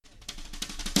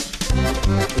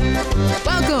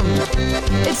Welcome!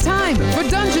 It's time for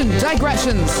Dungeon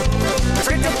Digressions! It's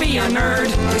great to be a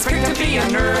nerd. It's great to be a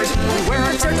nerd. We wear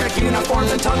our Star Trek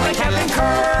uniforms and talk like Captain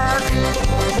Kirk.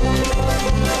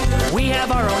 We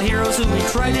have our own heroes who we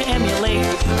try to emulate.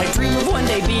 I dream of one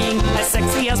day being as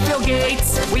sexy as Bill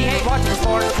Gates. We hate watching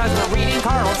sport because we're reading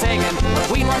Carl Sagan. But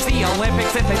we watch the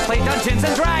Olympics if they play Dungeons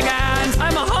and Dragons.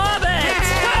 I'm a hobbit!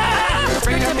 It's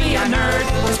great to be a nerd.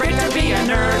 It's great to be a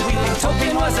nerd. We think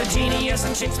Tolkien was a genius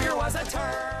and Shakespeare was a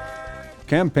turd.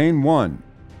 Campaign 1,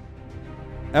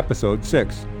 Episode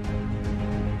 6,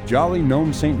 Jolly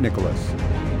Gnome St. Nicholas.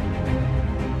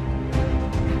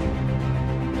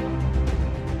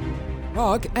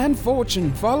 Luck and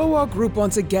fortune follow our group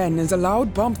once again as a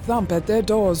loud bump thump at their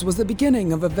doors was the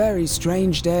beginning of a very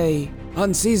strange day.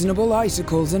 Unseasonable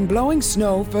icicles and blowing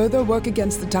snow further work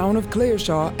against the town of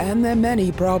Clearshaw and their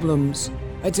many problems.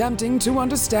 Attempting to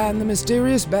understand the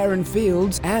mysterious barren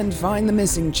fields and find the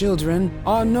missing children,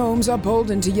 our gnomes are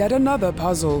pulled into yet another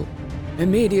puzzle.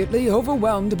 Immediately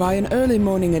overwhelmed by an early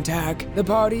morning attack, the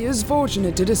party is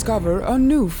fortunate to discover a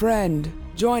new friend.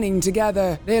 Joining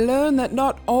together, they learn that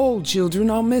not all children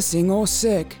are missing or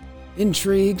sick.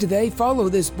 Intrigued, they follow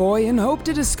this boy and hope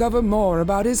to discover more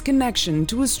about his connection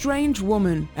to a strange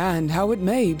woman and how it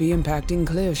may be impacting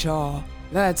Clearshaw.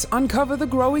 Let's uncover the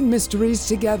growing mysteries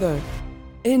together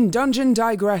in Dungeon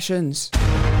Digressions.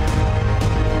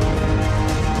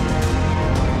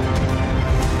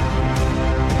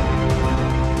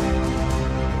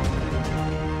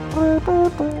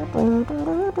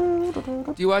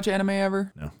 Do you watch anime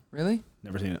ever? No. Really?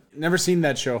 Never seen it. Never seen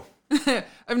that show.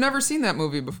 I've never seen that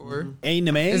movie before.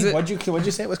 Anime? Is it- What'd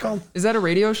you say it was called? Is that a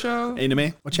radio show?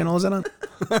 Anime? What channel is that on?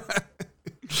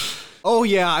 Oh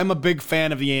yeah, I'm a big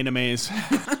fan of the animes.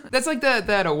 That's like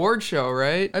that award show,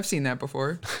 right? I've seen that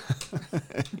before.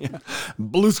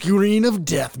 Blue screen of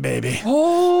death, baby.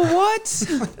 Oh, what?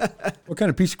 What kind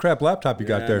of piece of crap laptop you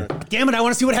got there? Damn it, I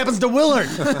want to see what happens to Willard.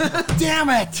 Damn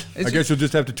it. I guess you'll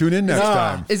just have to tune in next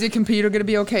time. Is your computer gonna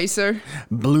be okay, sir?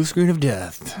 Blue screen of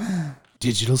death.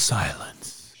 Digital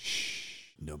silence. Shh.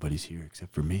 Nobody's here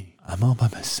except for me. I'm all by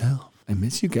myself. I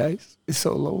miss you guys. It's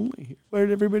so lonely here. Where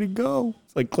did everybody go?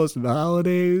 It's like close to the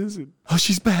holidays. Oh,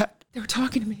 she's back. They were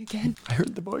talking to me again. I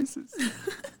heard the voices.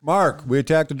 Mark, we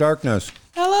attack the darkness.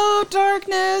 Hello,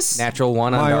 darkness. Natural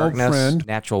 1 on My old darkness. friend.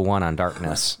 Natural 1 on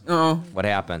darkness. Oh, What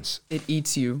happens? it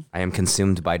eats you. I am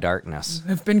consumed by darkness.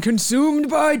 I've been consumed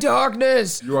by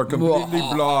darkness. You are completely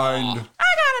blind. I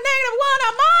got a -1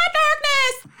 on my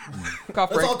darkness. Cough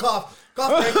break. Let's all cough. Cough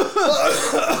break.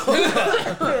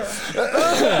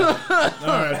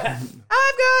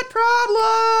 I've got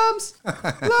problems.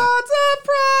 Lots of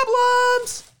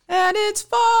problems. And it's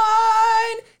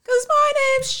fine. Cause my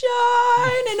name's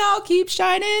Shine. And I'll keep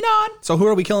shining on. So who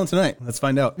are we killing tonight? Let's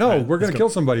find out. No, we're going to kill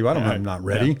somebody. I'm not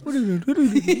ready.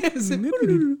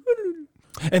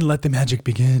 And let the magic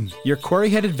begin. Your quarry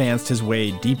had advanced his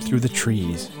way deep through the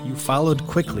trees. You followed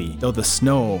quickly, though the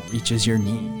snow reaches your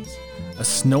knees. A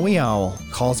snowy owl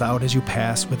calls out as you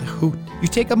pass with a hoot. You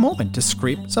take a moment to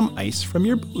scrape some ice from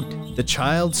your boot. The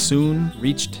child soon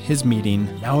reached his meeting.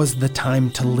 Now is the time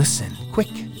to listen. Quick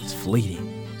is fleeting.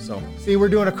 So, see, we're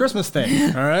doing a Christmas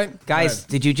thing, all right? Guys,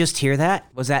 did you just hear that?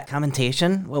 Was that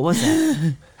commentation? What was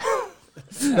that?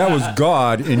 That was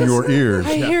God in your ears.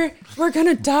 I hear we're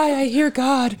gonna die. I hear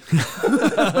God.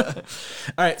 All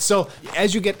right, so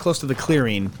as you get close to the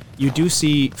clearing, you do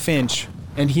see Finch,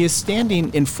 and he is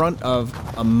standing in front of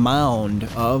a mound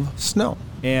of snow.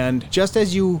 And just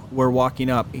as you were walking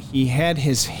up, he had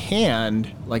his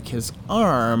hand, like his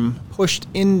arm, pushed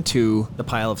into the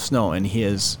pile of snow, and he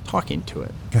is talking to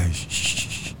it. Guys,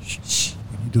 shh.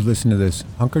 You need to listen to this.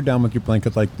 Hunker down with your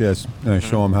blanket like this, and I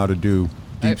show him how to do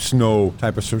deep snow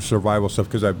type of survival stuff,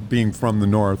 because I'm being from the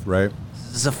north, right?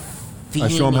 I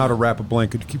show him how to wrap a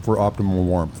blanket to keep for optimal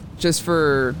warmth. Just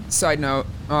for side note,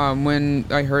 when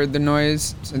I heard the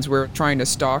noise, since we're trying to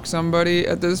stalk somebody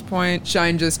at this point,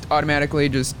 Shine just automatically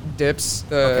just dips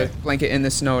the blanket in the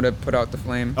snow to put out the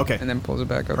flame. Okay. And then pulls it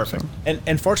back up. Perfect. So.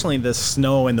 And fortunately, the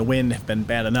snow and the wind have been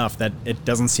bad enough that it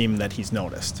doesn't seem that he's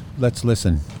noticed. Let's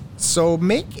listen. So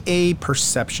make a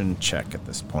perception check at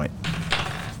this point.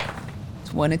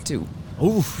 22.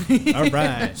 Oof. All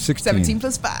right. 16. 17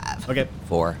 plus 5. Okay.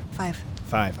 4. 5.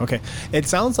 5. Okay. It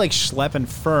sounds like Schlepp and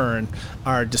Fern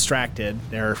are distracted.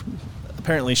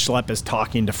 Apparently Schlepp is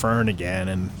talking to Fern again,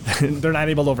 and they're not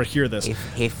able to overhear this.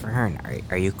 Hey Fern,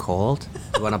 are you cold?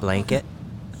 You want a blanket?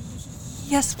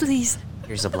 Yes, please.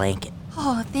 Here's a blanket.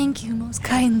 Oh, thank you most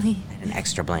kindly. And an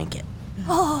extra blanket.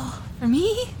 Oh, for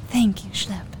me? Thank you,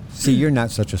 Schlepp. See, you're not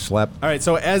such a slep. All right,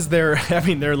 so as they're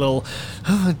having their little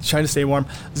trying to stay warm,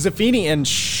 Zafini and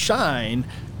Shine,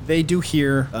 they do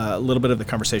hear a little bit of the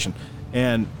conversation.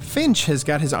 And Finch has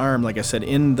got his arm, like I said,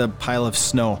 in the pile of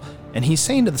snow. And he's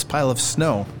saying to this pile of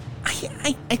snow,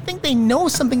 I think they know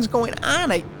something's going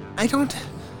on. I don't...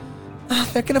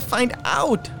 they're going to find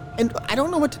out. And I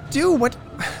don't know what to do. What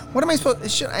am I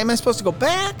supposed... Am I supposed to go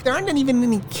back? There aren't even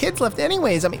any kids left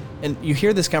anyways. I mean... And you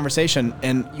hear this conversation,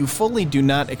 and you fully do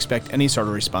not expect any sort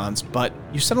of response, but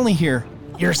you suddenly hear,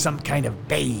 "You're some kind of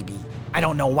baby. I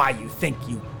don't know why you think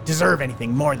you deserve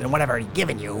anything more than what I've already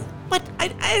given you." But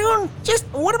I don't... Just...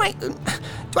 What am I...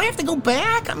 Do I have to go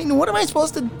back? I mean, what am I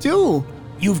supposed to do?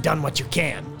 "You've done what you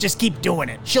can. Just keep doing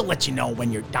it. She'll let you know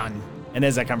when you're done." And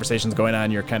as that conversation's going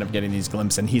on, you're kind of getting these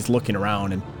glimpses, and he's looking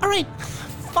around, and... All right,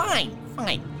 fine.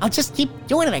 I'll just keep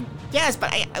doing it, I guess,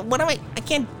 but I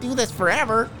can't do this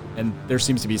forever. And there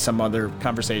seems to be some other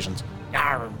conversations.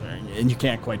 And you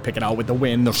can't quite pick it out with the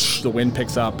wind. The wind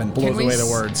picks up and blows away the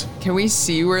words. Can we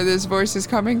see where this voice is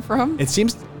coming from? It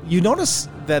seems... You notice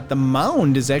that the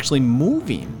mound is actually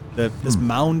moving. This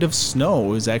mound of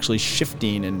snow is actually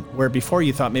shifting, and where before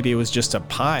you thought maybe it was just a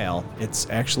pile, it's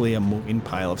actually a moving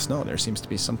pile of snow. There seems to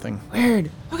be something... Weird.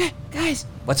 Okay, guys.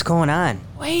 What's going on?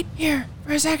 Wait here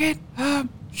for a second.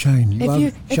 Shine,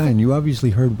 you obviously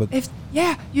heard what...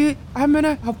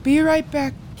 I'll be right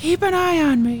back. Keep an eye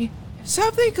on me. If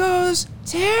something goes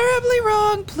terribly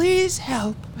wrong, please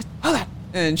help. But hold on.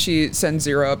 And she sends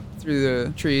Zira up through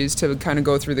the trees to kind of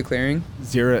go through the clearing.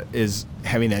 Zira is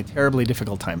having a terribly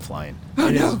difficult time flying.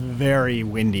 It is very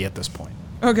windy at this point.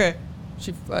 Okay.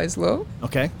 She flies low.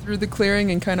 Okay. Through the clearing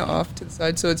and kind of off to the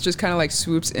side, so it's just kind of like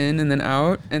swoops in and then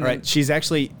out. And all right. She's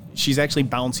actually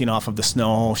bouncing off of the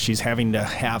snow. She's having to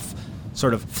half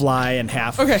sort of fly and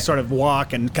half sort of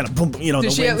walk and kind of boom. You know,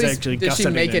 did the wind's actually gusting.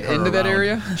 Did she make it into that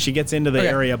area? She gets into the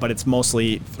area, but it's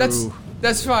mostly through.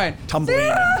 That's fine. Tumbling.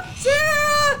 Zira!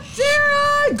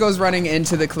 Goes running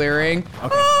into the clearing. Okay.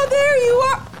 Oh, there you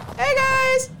are. Hey,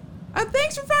 guys.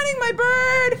 Thanks for finding my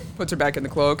bird. Puts her back in the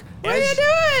cloak. What are you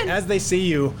doing? As they see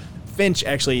you, Finch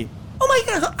actually... Oh my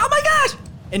gosh!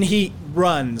 And he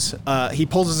runs. He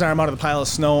pulls his arm out of the pile of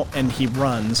snow, and he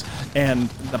runs. And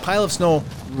the pile of snow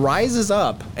rises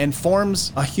up and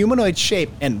forms a humanoid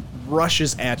shape and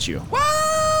rushes at you. Whoa!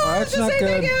 That's not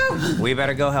good. We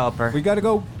better go help her. We gotta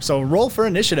go. So roll for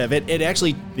initiative. It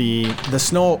actually, the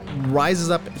snow rises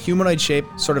up, humanoid shape,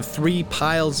 sort of 3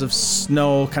 piles of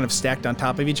snow kind of stacked on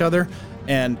top of each other.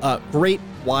 And a great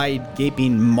wide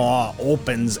gaping maw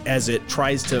opens as it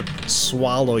tries to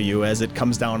swallow you as it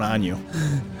comes down on you.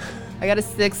 I got a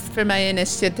 6 for my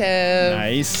initiative.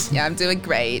 Nice. Yeah, I'm doing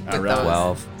great. All right.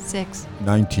 12. 6.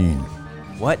 19.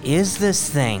 What is this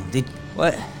thing?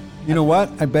 What? You know what?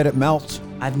 I bet it melts.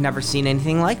 I've never seen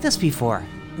anything like this before.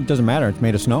 It doesn't matter. It's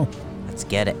made of snow. Let's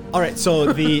get it. All right,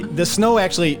 so the snow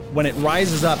actually, when it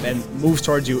rises up and moves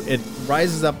towards you, it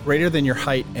rises up greater than your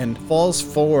height and falls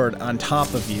forward on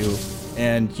top of you,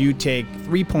 and you take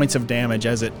 3 points of damage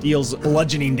as it deals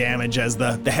bludgeoning damage as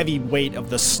the heavy weight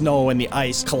of the snow and the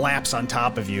ice collapse on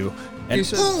top of you. And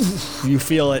you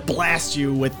feel it blast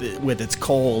you with its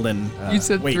cold and you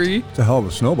said weight. 3? It's a hell of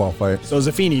a snowball fight. So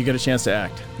Zafini, you get a chance to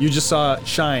act. You just saw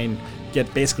Shine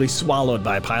get basically swallowed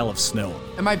by a pile of snow.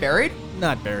 Am I buried?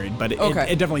 Not buried, but it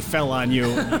definitely fell on you.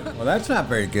 Well, that's not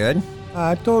very good.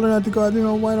 I told her not to go out there.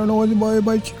 I don't know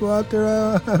why she go out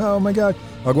there. Oh my God.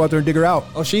 I'll go out there and dig her out.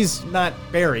 Oh, she's not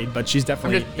buried, but she's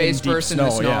definitely I'm just face in deep first in the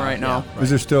snow right now. Is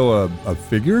there still a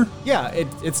figure? Yeah,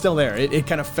 it's still there. It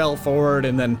kind of fell forward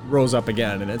and then rose up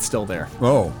again, and it's still there.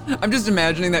 Oh. I'm just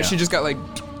imagining that she just got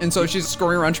and so she's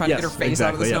scurrying around trying to get her face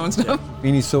out of the snow and stuff.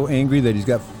 And he's so angry that he's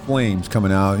got flames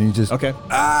coming out, and he just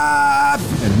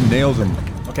and nails him.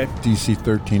 Okay. DC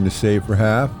 13 to save for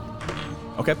half.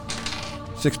 Okay.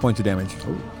 6 points of damage.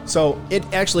 Ooh. So it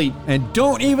actually... And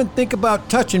don't even think about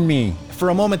touching me. For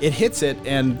a moment, it hits it,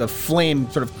 and the flame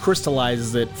sort of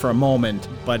crystallizes it for a moment,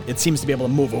 but it seems to be able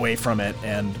to move away from it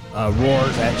and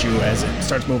roars at you as it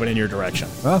starts moving in your direction.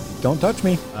 Well, don't touch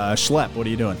me. Schlepp, what are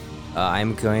you doing?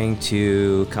 I'm going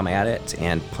to come at it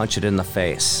and punch it in the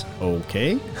face.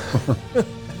 Okay.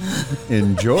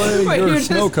 Enjoy your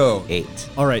snow coat. 8.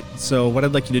 All right, so what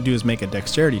I'd like you to do is make a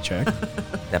dexterity check.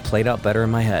 That played out better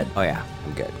in my head. Oh, yeah,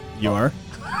 I'm good. You are?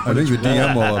 I think the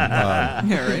DM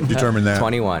will determine that.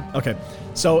 21. Okay.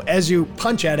 So as you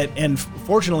punch at it, and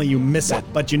fortunately you miss it,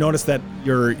 but you notice that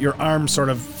your arm sort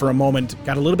of, for a moment,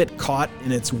 got a little bit caught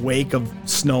in its wake of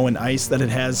snow and ice that it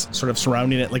has sort of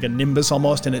surrounding it, like a nimbus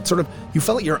almost, and it sort of, you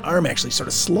felt your arm actually sort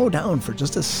of slow down for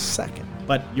just a second,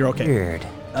 but you're okay. Weird.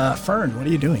 Fern, what are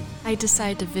you doing? I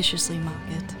decide to viciously mock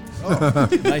it.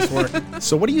 Nice work.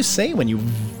 So what do you say when you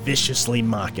viciously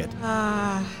mock it?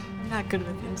 I'm not good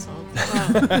with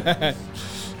insults.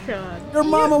 God. Your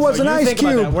mama was an ice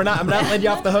cube. I'm not letting you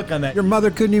off the hook on that. Your mother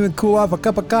couldn't even cool off a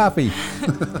cup of coffee.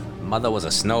 Mother was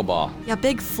a snowball. Yeah,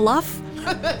 big fluff.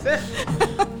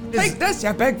 Take this,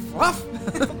 you big fluff.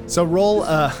 So roll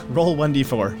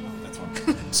 1d4.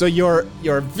 So your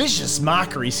vicious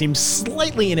mockery seems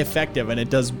slightly ineffective, and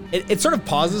it sort of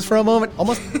pauses for a moment,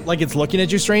 almost like it's looking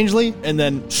at you strangely, and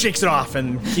then shakes it off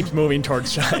and keeps moving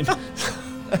towards Shine.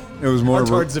 It was more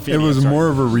towards of Zafini, more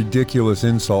sorry. of a ridiculous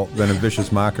insult than a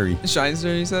vicious mockery. Shine's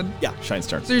turn, you said? Yeah, Shine's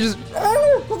turn. So you're just...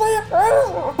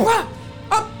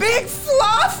 A big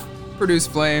fluff! Produce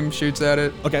flame, shoots at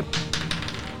it. Okay.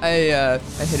 I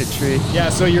hit a tree. Yeah,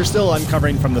 so you're still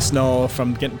uncovering from the snow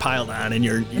from getting piled on, and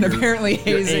you're apparently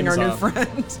hazing our new off.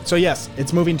 friend. So yes,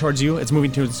 it's moving towards you. It's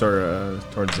moving towards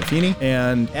Zafini,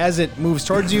 and as it moves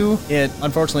towards you, it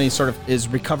unfortunately sort of is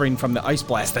recovering from the ice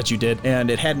blast that you did, and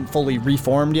it hadn't fully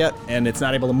reformed yet, and it's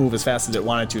not able to move as fast as it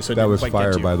wanted to. So it That didn't was quite fire,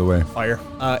 get you. by the way. Fire.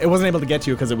 It wasn't able to get to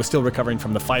you because it was still recovering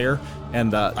from the fire,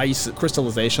 and the ice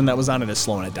crystallization that was on it is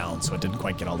slowing it down, so it didn't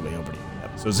quite get all the way over to you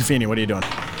yet. So Zafini, what are you doing?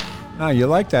 Ah, you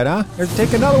like that, huh? Here,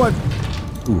 take another one.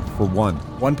 Ooh, for 1.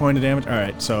 1 point of damage. All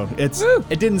right, so it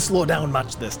didn't slow down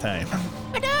much this time.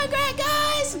 We're doing great,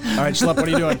 guys. All right, Schlepp, what are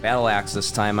you doing? Battle axe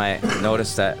this time, I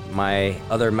noticed that my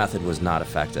other method was not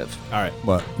effective. All right.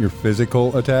 What, your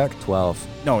physical attack?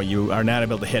 12. No, you are not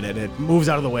able to hit it. It moves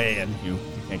out of the way, and you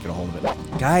can't get a hold of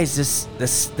it. Guys,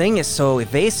 this thing is so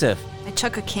evasive. I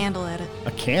chuck a candle at it.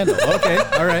 A candle. Okay.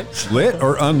 All right. Lit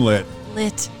or unlit?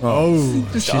 Lit. Oh.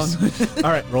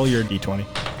 All right. Roll your d20.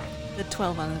 The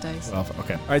 12 on the dice. 12.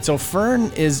 Okay. All right. So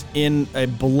Fern is in a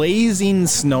blazing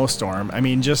snowstorm. I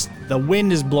mean, just the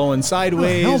wind is blowing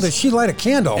sideways. How does she light a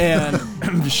candle?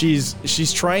 And she's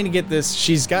trying to get this.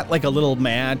 She's got like a little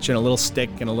match and a little stick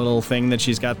and a little thing that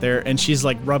she's got there, and she's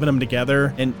like rubbing them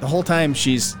together. And the whole time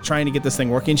she's trying to get this thing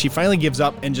working, she finally gives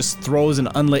up and just throws an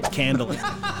unlit candle.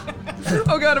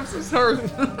 Oh god, I'm so sorry.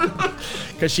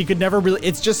 Because she could never really.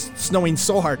 It's just snowing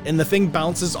so hard, and the thing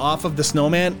bounces off of the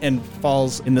snowman and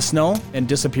falls in the snow and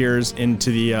disappears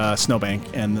into the snowbank,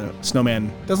 and the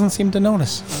snowman doesn't seem to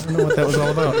notice. I don't know what that was all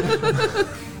about.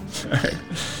 All right.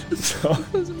 So,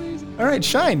 That was amazing. all right,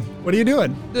 Shine. What are you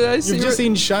doing? Did I see You've just what-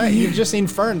 seen Shine. You've just seen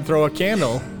Fern throw a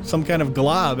candle, some kind of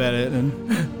glob at it,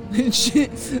 and She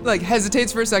like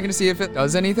hesitates for a second to see if it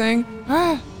does anything.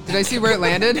 Did I see where it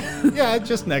landed? yeah,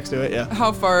 just next to it. Yeah,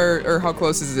 How far or how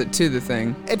close is it to the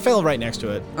thing? it fell right next to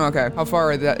it. Okay. How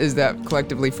far is that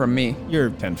collectively from me?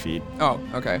 You're 10 feet, Oh,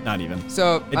 okay. not even.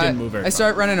 So It didn't move very I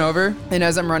start running over, and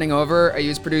as I'm running over, I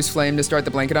use Produce Flame to start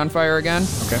the blanket on fire again.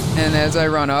 Okay. And as I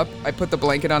run up, I put the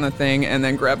blanket on the thing and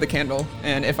then grab the candle.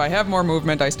 And if I have more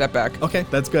movement, I step back. Okay,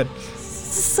 that's good.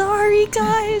 Sorry,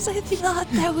 guys. I thought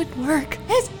that would work.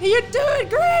 You're doing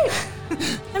great!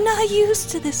 I'm not used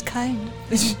to this kind.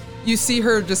 You see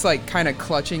her just like kind of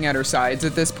clutching at her sides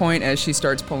at this point as she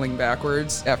starts pulling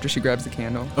backwards after she grabs the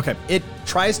candle. Okay, it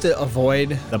tries to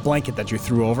avoid the blanket that you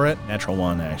threw over it. Natural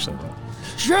 1, actually.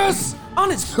 Yes! On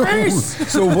its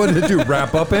face! So what did it do?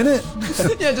 Wrap up in it?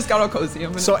 Yeah, just got all cozy.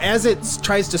 So as it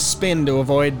tries to spin to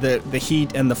avoid the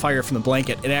heat and the fire from the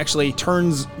blanket, it actually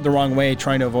turns the wrong way,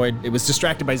 trying to avoid. It was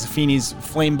distracted by Zafini's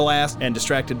flame blast and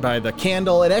distracted by the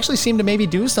candle. It actually seemed to maybe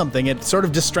do something. It sort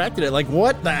of distracted it, like,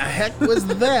 what the heck was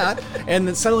that? And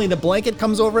then suddenly the blanket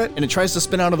comes over it, and it tries to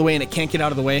spin out of the way, and it can't get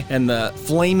out of the way, and the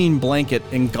flaming blanket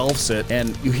engulfs it,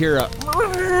 and you hear a...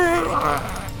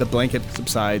 The blanket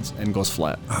subsides and goes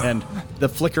flat. And the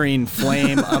flickering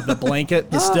flame of the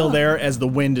blanket is still there as the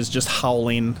wind is just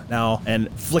howling now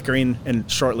and flickering, and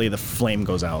shortly the flame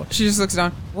goes out. She just looks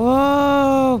down.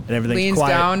 Whoa! And everything's leans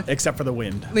quiet down, except for the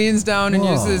wind. leans down and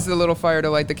Whoa. uses the little fire to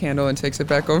light the candle and takes it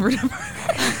back over to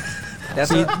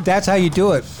See, that's how you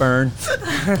do it, Fern.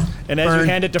 And as you Fern,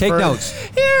 hand it to take Fern, notes.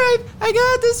 Here, I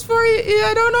got this for you. Yeah,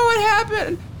 I don't know what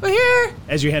happened, but here.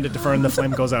 as you hand it to Fern, the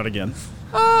flame goes out again.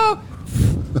 Oh.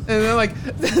 And then like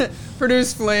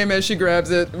Produce Flame as she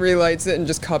grabs it, relights it, and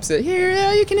just cups it. Here,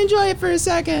 yeah, you can enjoy it for a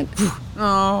second.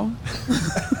 Oh.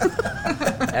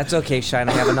 That's okay, Shine.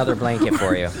 I have another blanket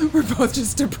for you. We're both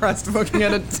just depressed looking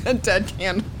at a dead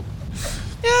candle.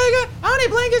 Yeah, I got. How many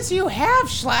blankets do you have,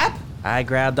 Schlapp? I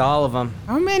grabbed all of them.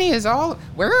 How many is all?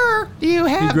 Where do you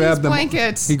have these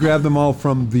blankets? He grabbed them all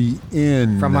from the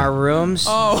inn. From our rooms.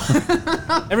 Oh.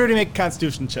 Everybody make a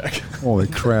constitution check. Holy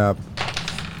crap.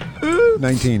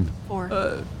 19.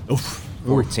 4. Oof.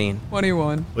 14.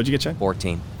 21. What'd you get, Chad?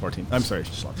 14. 14. I'm sorry,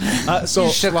 Schlep. So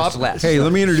Schlep. Hey,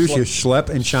 let me introduce you, Schlep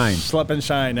and Shine. Schlep and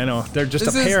Shine. I know they're just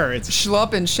This a is pair. It's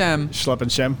Schlup and Shem. Schlup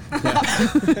and Shem.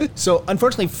 Yeah. So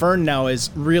unfortunately, Fern now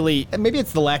is really, and maybe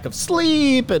it's the lack of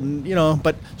sleep, and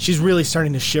but she's really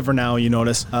starting to shiver now. You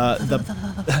notice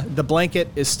the blanket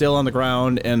is still on the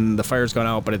ground, and the fire's gone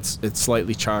out, but it's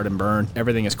slightly charred and burned.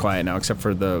 Everything is quiet now, except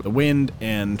for the wind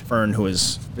and Fern, who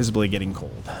is visibly getting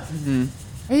cold. Mm-hmm.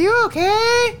 Are you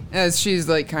okay? As she's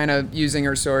like kind of using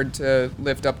her sword to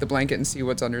lift up the blanket and see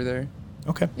what's under there.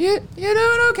 Okay. You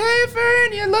doing okay,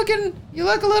 Fern? You look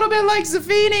a little bit like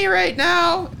Zafini right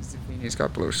now. Zafini's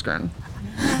got blue skin.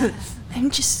 I'm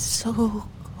just so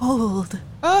cold.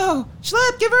 Oh,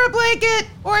 Schlep, give her a blanket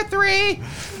or 3.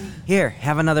 Here,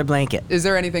 have another blanket. Is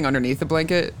there anything underneath the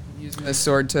blanket? Using this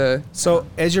sword to... So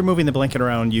as you're moving the blanket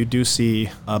around, you do see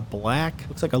a black,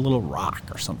 looks like a little rock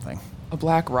or something. A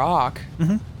black rock?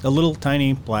 Mm-hmm. A little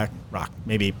tiny black rock,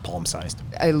 maybe palm-sized.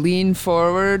 I lean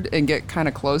forward and get kind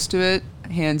of close to it,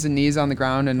 hands and knees on the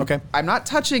ground, and I'm not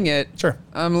touching it. Sure.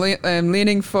 I'm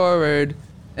leaning forward,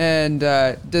 and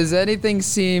does anything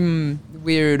seem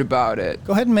weird about it?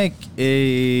 Go ahead and make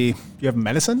a... Do you have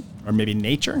medicine? Or maybe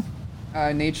nature?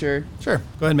 Nature. Sure.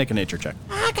 Go ahead and make a nature check.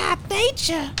 I got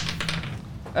nature.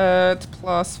 It's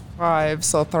 +5,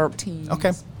 so 13.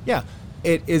 Okay. Yeah.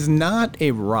 It is not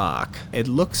a rock. It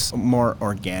looks more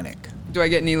organic. Do I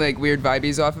get any like weird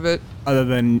vibes off of it? Other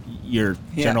than your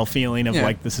general feeling of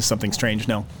like this is something strange?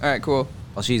 No. All right, cool.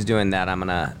 While she's doing that, I'm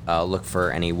gonna look for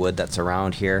any wood that's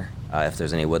around here. If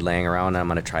there's any wood laying around, I'm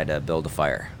gonna try to build a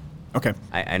fire. Okay.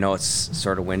 I know it's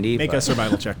sort of windy. Make a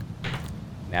survival check.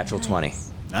 Natural 20.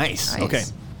 Nice. Okay.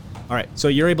 All right. So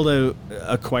you're able to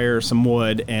acquire some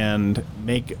wood and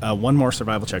make one more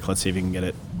survival check. Let's see if you can get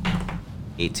it.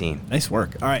 18. Nice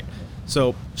work. All right.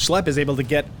 So Schlep is able to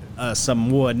get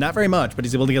some wood, not very much, but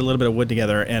he's able to get a little bit of wood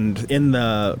together. And in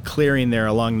the clearing there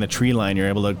along the tree line, you're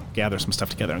able to gather some stuff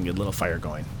together and get a little fire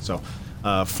going. So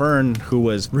Fern, who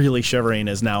was really shivering,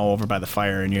 is now over by the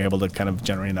fire, and you're able to kind of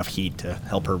generate enough heat to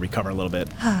help her recover a little bit.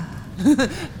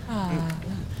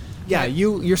 Yeah,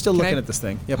 you're still looking at this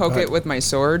thing. Yep, poke it with my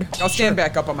sword. I'll stand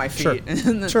back up on my feet.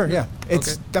 Sure. Sure, yeah.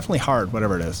 It's definitely hard,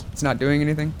 whatever it is. It's not doing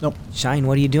anything? Nope. Shine,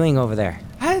 what are you doing over there?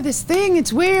 This thing,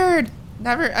 it's weird.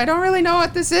 I don't really know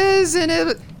what this is, and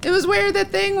it was weird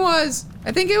that thing was.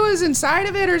 I think it was inside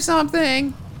of it or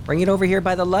something. Bring it over here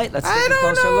by the light. Let's take a closer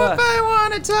look. I don't know if I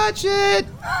want to touch it.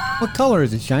 What color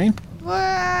is it, Shine?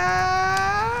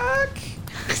 Black.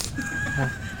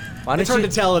 It's hard to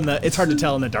tell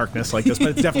in the darkness like this, but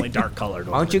it's definitely dark colored.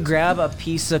 Why don't you grab a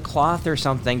piece of cloth or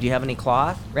something? Do you have any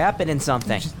cloth? Wrap it in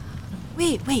something.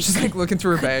 Wait. She's like looking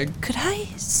through her bag. Could I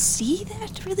see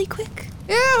that really quick?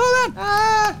 Yeah, hold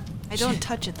on. I don't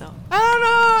touch it though. I don't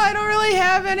know. I don't really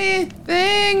have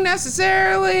anything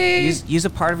necessarily. Use a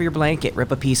part of your blanket.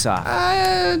 Rip a piece off.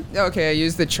 Okay, I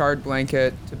use the charred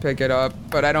blanket to pick it up,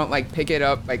 but I don't like pick it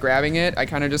up by grabbing it. I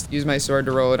kind of just use my sword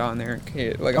to roll it on there,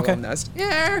 like a little nest.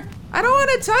 Yeah. I don't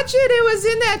want to touch it. It was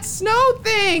in that snow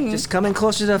thing. Just come in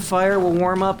closer to the fire. We'll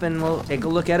warm up and we'll take a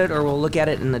look at it, or we'll look at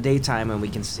it in the daytime and we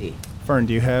can see. Fern,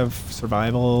 do you have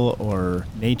survival or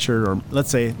nature, or let's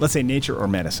say nature or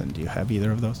medicine? Do you have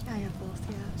either of those? I have both,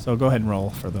 yeah. So go ahead and roll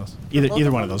for those.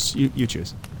 Either one of those. You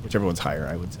choose. Whichever one's higher,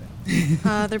 I would say.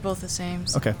 They're both the same.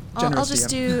 So Okay. I'll just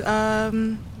do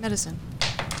medicine.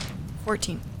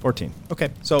 14. 14. Okay.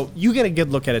 So you get a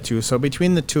good look at it too. So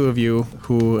between the two of you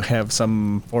who have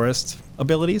some forest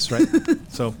abilities, right?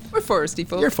 So we're foresty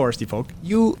folk. You're foresty folk.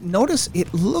 You notice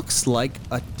it looks like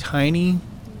a tiny,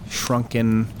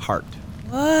 shrunken heart.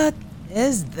 What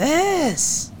is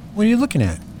this? What are you looking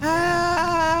at?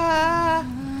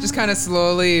 Just kind of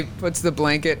slowly puts the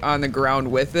blanket on the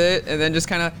ground with it, and then just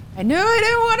kind of, I knew I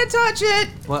didn't want to touch it.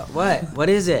 What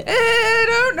is it? I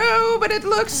don't know, but it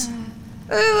looks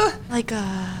like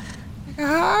a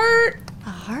heart. A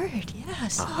heart,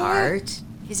 yes. A heart?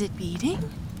 Is it beating?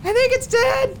 I think it's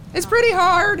dead. It's pretty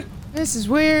hard. This is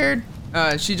weird.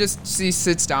 She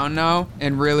sits down now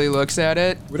and really looks at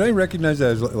it. Would I recognize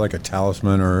that as like a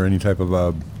talisman or any type of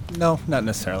a... No, not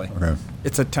necessarily. Okay.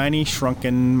 It's a tiny,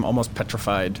 shrunken, almost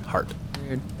petrified heart.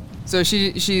 Weird. So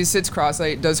she sits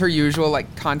cross-legged, does her usual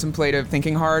like contemplative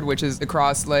thinking hard, which is the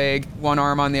cross leg, one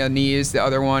arm on the knees, the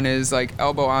other one is like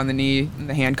elbow on the knee, and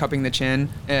the hand cupping the chin.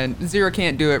 And Zira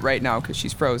can't do it right now because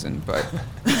she's frozen, but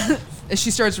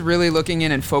she starts really looking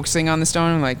in and focusing on the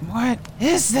stone. I'm like, what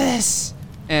is this?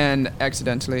 And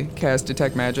accidentally cast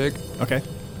Detect Magic. Okay.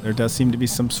 There does seem to be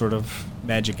some sort of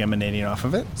magic emanating off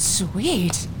of it.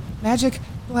 Sweet. Magic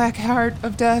Black Heart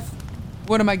of Death.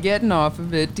 What am I getting off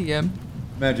of it, DM?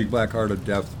 Magic Black Heart of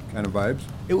Death kind of vibes.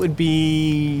 It would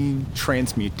be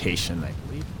transmutation, I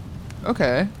believe.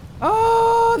 Okay.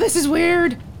 Oh, this is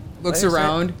weird. Looks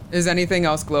around. Is anything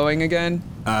else glowing again?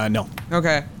 No.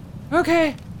 Okay.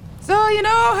 Okay. So you know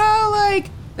how like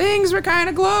things were kind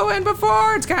of glowing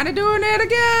before? It's kind of doing it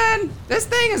again. This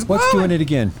thing is glowing. What's doing it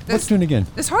again? What's doing it again?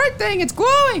 This heart thing, it's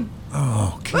glowing.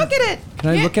 Oh, Look at it. Can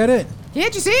I look at it?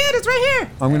 Can't you see it? It's right here.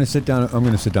 I'm gonna sit down. I'm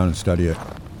gonna sit down and study it.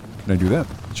 Can I do that?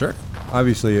 Sure.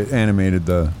 Obviously, it animated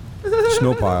the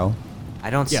snow pile. I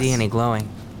don't Yes. see any glowing.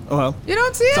 Oh, well. You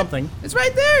don't see it? Something. It's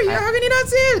right there. How can you not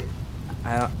see it?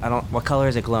 I don't. What color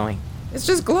is it glowing? It's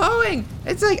just glowing.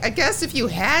 It's like, I guess if you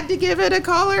had to give it a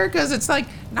color, because it's like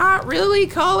not really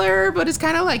color, but it's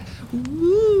kind of like,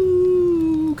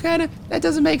 ooh, kind of, that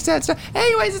doesn't make sense.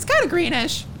 Anyways, it's kind of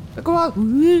greenish. But go out,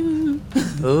 ooh.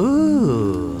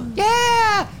 Ooh.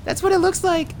 Yeah, that's what it looks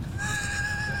like.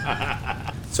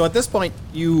 So at this point,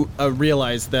 you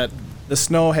realize that the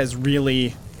snow has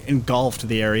really engulfed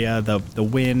the area. The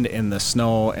wind and the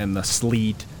snow and the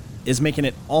sleet is making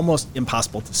it almost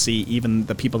impossible to see even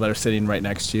the people that are sitting right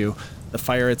next to you. The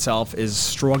fire itself is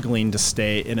struggling to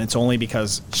stay, and it's only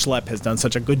because Schlepp has done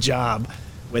such a good job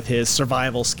with his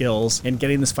survival skills in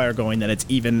getting this fire going that it's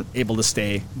even able to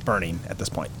stay burning at this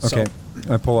point. Okay.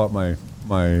 So, I pull out my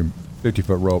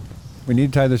 50-foot rope. We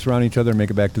need to tie this around each other and make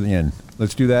it back to the inn.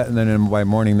 Let's do that, and then by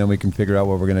morning, then we can figure out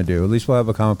what we're going to do. At least we'll have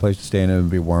a common place to stay in and it'll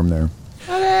be warm there.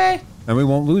 Okay. And we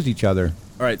won't lose each other.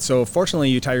 all right, so fortunately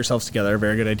you tie yourselves together.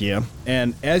 Very good idea.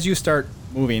 And as you start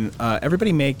moving,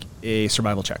 everybody make a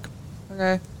survival check.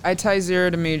 Okay. I tie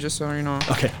 0 to me, just so you know.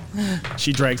 Okay.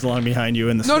 She drags along behind you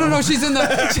in the snow. No. She's in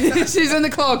the she's in the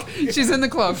cloak. She's in the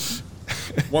cloak.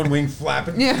 One wing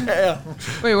flapping. Yeah.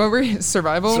 Wait, what were you?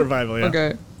 Survival? Survival, yeah.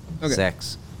 Okay.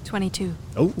 6. 22.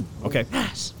 Oh, okay.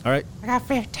 All right. I got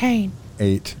 15.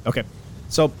 8. Okay.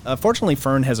 So, fortunately,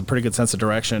 Fern has a pretty good sense of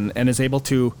direction and is able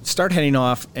to start heading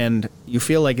off, and you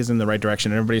feel like is in the right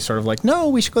direction. And everybody's sort of like, no,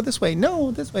 we should go this way.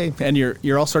 No, this way. And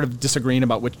you're all sort of disagreeing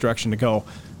about which direction to go.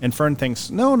 And Fern thinks,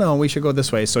 no, we should go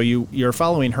this way. So you're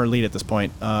following her lead at this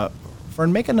point.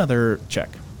 Fern, make another check,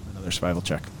 another survival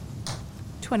check.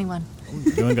 21.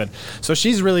 You're doing good. So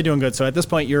she's really doing good. So at this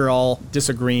point, you're all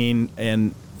disagreeing.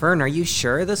 And Fern, are you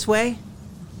sure this way?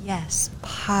 Yes,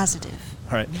 positive.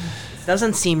 all right.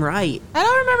 Doesn't seem right. I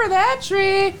don't remember that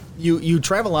tree. You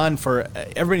travel on for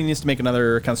everybody needs to make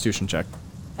another Constitution check.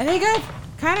 I think I've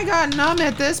kind of gotten numb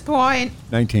at this point.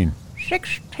 19.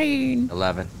 16.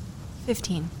 11.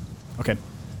 15. Okay.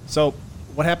 So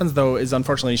what happens though is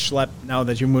unfortunately Schlepp, now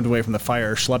that you moved away from the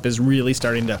fire, Schlepp is really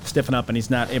starting to stiffen up and he's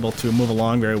not able to move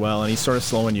along very well and he's sort of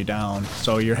slowing you down.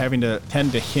 So you're having to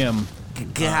tend to him.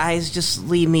 Guys, just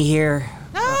leave me here.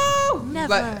 No.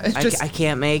 Never. I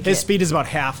can't make His it. speed is about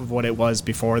half of what it was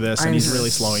before this, and he's really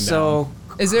slowing down.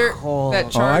 Is there cold.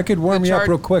 that charred, I could warm the you up charred-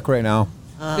 real quick right now.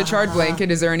 The charred blanket,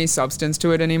 is there any substance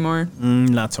to it anymore?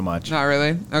 Not so much. Not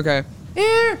really? Okay.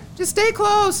 Here, just stay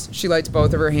close. She lights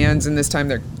both of her hands, and this time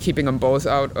they're keeping them both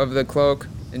out of the cloak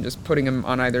and just putting them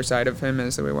on either side of him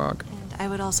as we walk. And I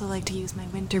would also like to use my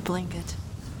winter blanket.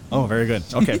 Oh, very good.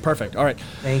 Okay, perfect. All right.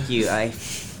 Thank you. I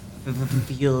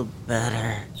feel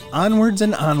better. Onwards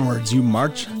and onwards you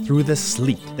march through the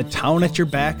sleet, the town at your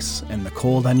backs, and the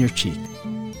cold on your cheek.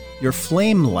 Your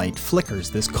flame light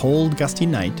flickers this cold, gusty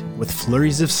night, with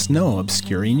flurries of snow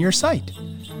obscuring your sight.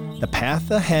 The path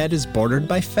ahead is bordered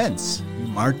by fence. You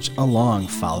march along,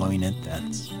 following it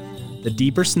thence. The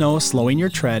deeper snow slowing your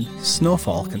tread,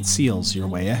 snowfall conceals your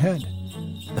way ahead.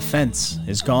 The fence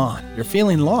is gone. You're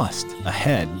feeling lost.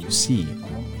 Ahead, you see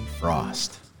only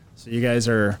frost. So you guys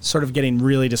are sort of getting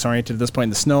really disoriented at this point in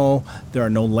the snow. There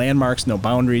are no landmarks, no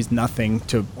boundaries, nothing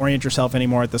to orient yourself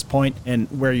anymore at this point. And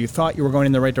where you thought you were going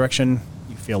in the right direction,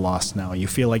 you feel lost now. You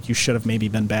feel like you should have maybe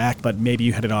been back, but maybe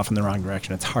you headed off in the wrong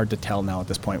direction. It's hard to tell now at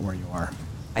this point where you are.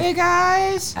 Hey,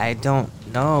 guys. I don't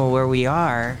know where we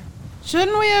are.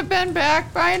 Shouldn't we have been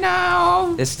back by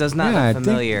now? This does not I look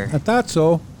familiar. I thought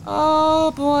so. Oh,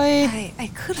 boy.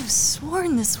 I could have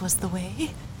sworn this was the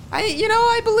way.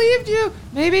 I believed you.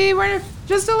 Maybe we're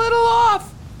just a little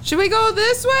off. Should we go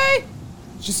this way?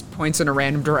 Just points in a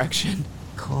random direction.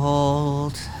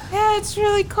 Cold. Yeah, it's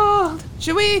really cold.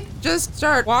 Should we just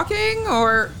start walking,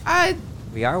 or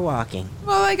We are walking.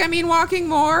 walking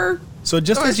more? So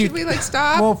just Or as you should we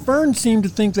stop? Well, Fern seemed to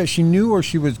think that she knew where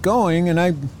she was going, and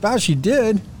I thought she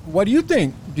did. What do you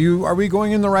think? Are we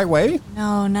going in the right way?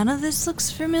 No, none of this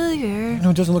looks familiar.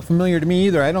 No, it doesn't look familiar to me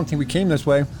either. I don't think we came this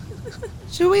way.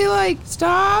 Should we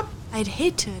stop? I'd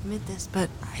hate to admit this, but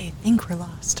I think we're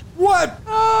lost. What?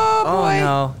 Oh, Oh boy.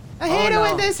 no. I hate it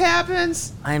when this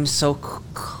happens. I'm so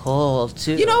cold,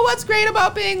 too. You know what's great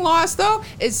about being lost, though,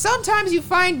 is sometimes you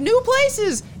find new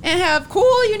places and have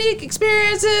cool, unique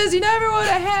experiences you never would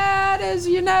have had, as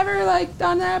you never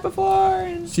done that before.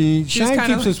 And See, Shine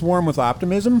keeps us warm with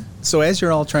optimism. So as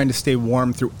you're all trying to stay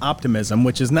warm through optimism,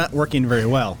 which is not working very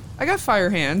well. I got fire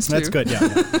hands, too. That's good,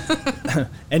 yeah.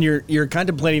 And you're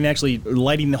contemplating actually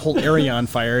lighting the whole area on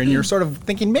fire, and you're sort of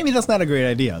thinking maybe that's not a great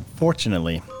idea.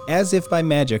 Fortunately, as if by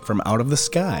magic from out of the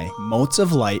sky, motes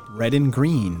of light, red and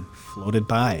green, floated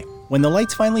by. When the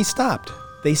lights finally stopped,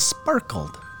 they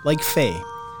sparkled like fae.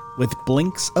 With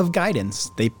blinks of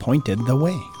guidance, they pointed the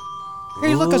way.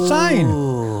 Hey, look, a sign.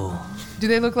 Do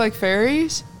they look like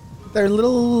fairies? They're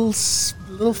little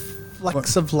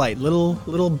flecks of light,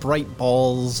 little bright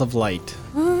balls of light.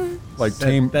 Like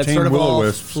tame sort of all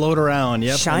will-o-wisps. float around.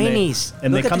 Yep. Shinies.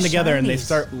 And they Look at come the together and they shinies.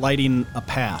 start lighting a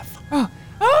path. Oh,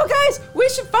 guys, we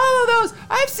should follow those.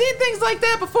 I've seen things like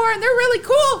that before, and they're really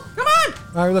cool. Come on.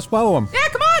 All right, let's follow them. Yeah,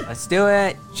 come on. Let's do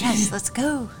it. Yes, let's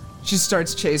go. She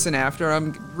starts chasing after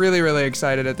him. Really, really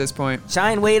excited at this point.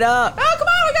 Shine, wait up. Oh, come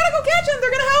on. We got to go catch them.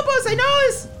 They're going to help us. I know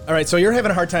us. All right, so you're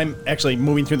having a hard time actually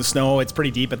moving through the snow. It's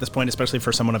pretty deep at this point, especially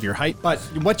for someone of your height. But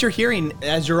what you're hearing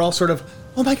as you're all sort of,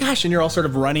 oh my gosh, and you're all sort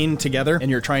of running together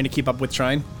and you're trying to keep up with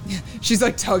Shine. She's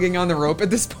like tugging on the rope at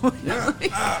this point.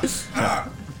 Just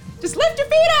lift your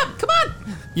feet up. Come on.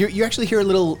 You actually hear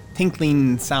little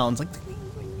tinkling sounds, like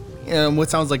what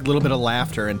sounds like a little bit of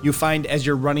laughter. And you find as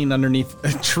you're running underneath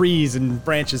trees and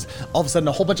branches, all of a sudden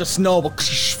a whole bunch of snow will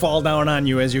fall down on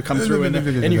you as you come through, and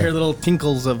you hear little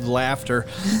tinkles of laughter.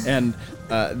 And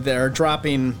they're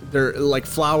dropping, they're like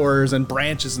flowers and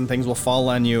branches and things will fall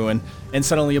on you, and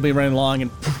suddenly you'll be running along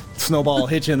and snowball will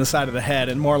hit you in the side of the head,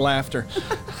 and more laughter.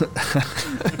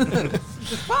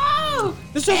 Whoa.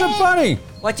 This isn't funny.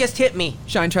 What just hit me?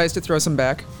 Shine tries to throw some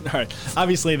back. All right.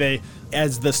 Obviously,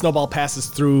 as the snowball passes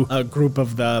through a group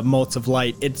of the motes of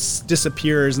light, it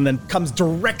disappears and then comes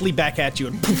directly back at you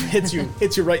and poof, hits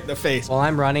you right in the face. While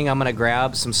I'm running, I'm gonna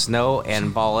grab some snow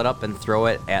and ball it up and throw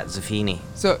it at Zafini.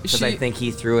 So Because I think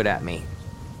he threw it at me.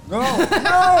 No.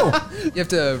 You have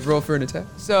to roll for an attack.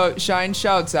 So Shine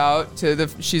shouts out to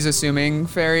she's assuming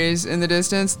fairies in the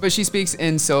distance, but she speaks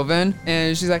in Sylvan,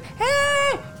 and she's like,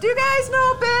 "Hey, do you guys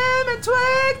know Bim and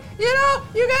Twig? You know,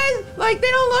 you guys,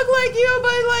 they don't look like you,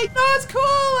 but no, it's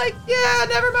cool. Yeah,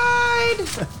 never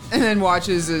mind." And then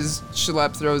watches as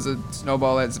Shalep throws a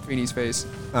snowball at Zafini's face.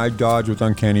 I dodge with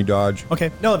uncanny dodge.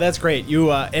 Okay. No, that's great.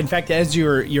 You, in fact, as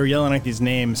you're yelling out these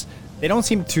names, they don't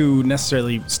seem to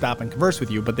necessarily stop and converse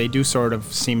with you, but they do sort of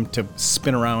seem to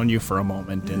spin around you for a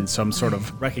moment in some sort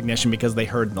of recognition because they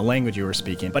heard the language you were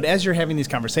speaking. But as you're having these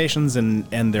conversations and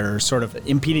they're sort of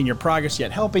impeding your progress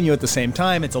yet helping you at the same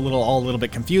time, it's all a little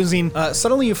bit confusing.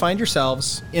 Suddenly you find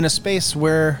yourselves in a space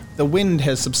where the wind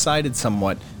has subsided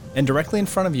somewhat. And directly in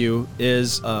front of you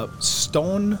is a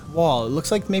stone wall. It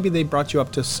looks like maybe they brought you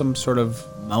up to some sort of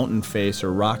mountain face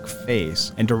or rock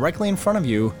face. And directly in front of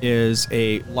you is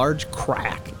a large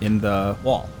crack in the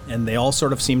wall. And they all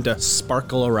sort of seem to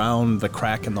sparkle around the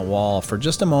crack in the wall for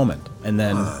just a moment. And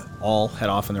then all head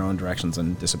off in their own directions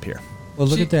and disappear. Well,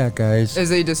 look at that, guys. As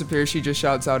they disappear, she just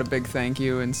shouts out a big thank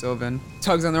you, and Sylvan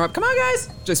tugs on the rope. "Come on, guys!"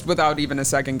 Just without even a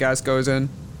second guess, goes in.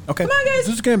 Okay. Come on, guys.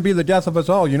 This is going to be the death of us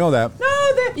all. You know that. No,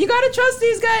 you got to trust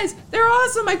these guys. They're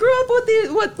awesome. I grew up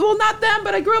with well, not them,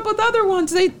 but I grew up with other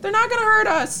ones. They're not going to hurt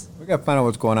us. We got to find out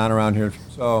what's going on around here.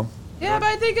 So. Yeah, but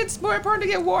I think it's more important to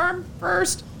get warm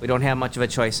first. We don't have much of a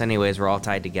choice anyways. We're all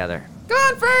tied together. Come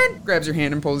on, Fern. Grabs your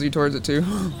hand and pulls you towards it, too.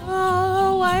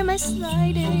 Oh, why am I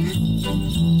sliding?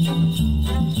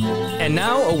 And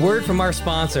now a word from our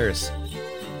sponsors.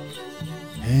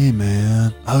 Hey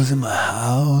man, I was in my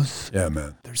house. Yeah,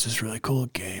 man. There's this really cool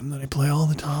game that I play all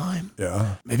the time.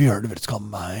 Yeah. Maybe you heard of it. It's called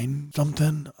Mine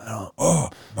something. I don't. Oh,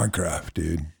 Minecraft,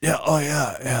 dude. Yeah. Oh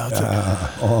yeah.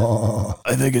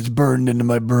 I think it's burned into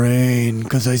my brain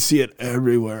because I see it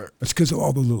everywhere. It's because of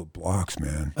all the little blocks,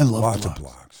 man. I love lots blocks. of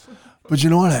blocks. But you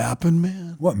know what happened,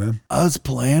 man? What, man? I was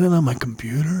playing it on my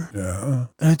computer. Yeah.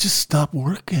 And it just stopped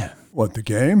working. What, the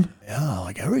game? Yeah,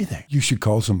 like everything. You should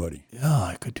call somebody. Yeah,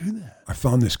 I could do that. I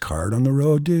found this card on the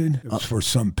road, dude. It was for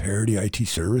some parody IT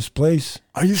service place.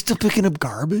 Are you still picking up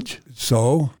garbage?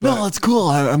 So? No, that's cool.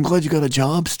 I'm glad you got a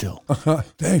job still.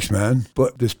 Thanks, man.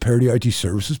 But this parody IT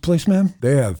services place, man,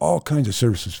 they have all kinds of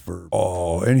services for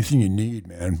anything you need,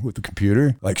 man, with the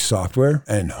computer, like software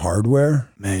and hardware.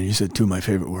 Man, you said two of my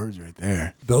favorite words right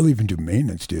there. They'll even do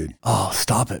maintenance, dude. Oh,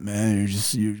 stop it, man.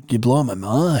 You're blowing my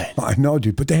mind. I know,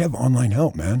 dude, but they have online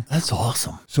help, man. That's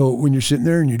awesome. So when you're sitting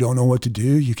there and you don't know what to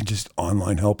do, you can just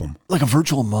online help them. Like a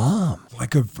virtual mom.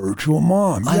 Like a virtual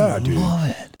mom. Yeah, dude. I love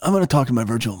it. I'm going to talk to my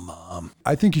virtual mom.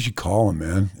 I think you should call them,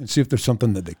 man, and see if there's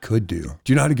something that they could do.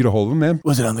 Do you know how to get a hold of them, man?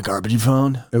 Was it on the garbage you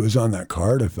found? It was on that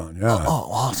card I found, yeah. Oh,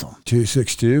 awesome.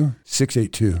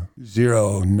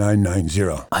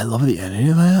 262-682-0990. I love the ending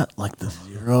of that. Like the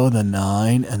 0, the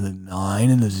 9, and the 9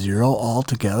 and the 0 all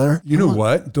together. You know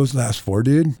what? Those last 4,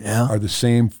 dude, are the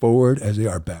same forward as they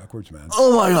are backwards, man.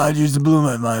 Oh my God, you just blew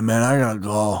my mind, man. I gotta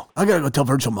go. I gotta go tell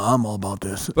virtual mom all about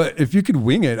this. But if you could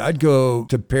wing it, I'd go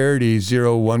to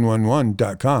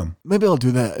parity0111.com. Maybe I'll do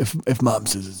that if mom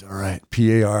says it's all right.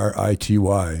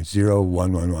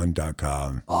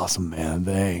 PARITY0111.com. Awesome, man.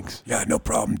 Thanks. Yeah, no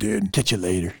problem, dude. Catch you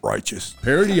later. Righteous.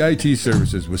 Parity IT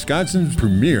Services, Wisconsin's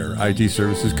premier IT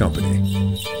services company.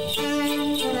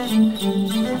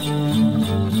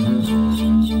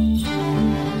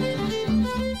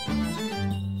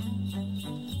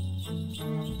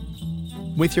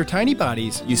 With your tiny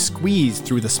bodies, you squeeze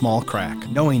through the small crack,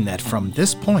 knowing that from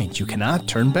this point you cannot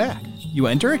turn back. You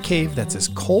enter a cave that's as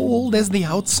cold as the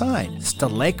outside.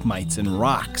 Stalagmites and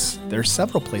rocks. There's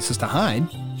several places to hide.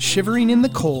 Shivering in the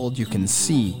cold, you can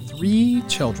see 3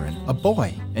 children, a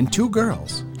boy and 2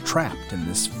 girls, trapped in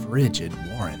this frigid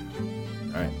warren.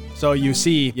 All right. So you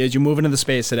see, as you move into the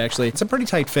space, it's a pretty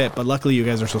tight fit, but luckily you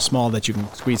guys are so small that you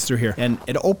can squeeze through here. And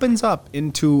it opens up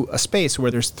into a space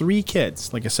where there's 3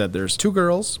 kids. Like I said, there's 2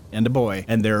 girls and a boy,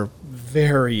 and they're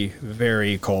very,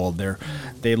 very cold.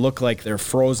 They look like they're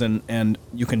frozen, and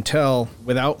you can tell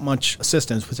without much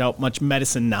assistance, without much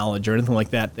medicine knowledge or anything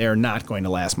like that, they're not going to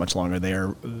last much longer. They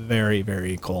are very,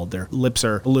 very cold. Their lips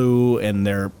are blue, and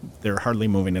they're hardly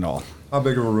moving at all. How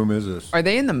big of a room is this? Are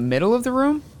they in the middle of the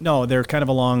room? No, they're kind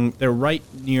of they're right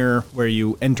near where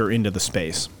you enter into the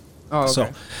space. Oh,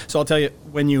 okay. So I'll tell you,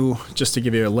 just to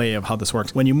give you a lay of how this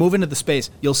works, when you move into the space,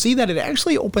 you'll see that it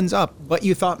actually opens up. What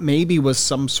you thought maybe was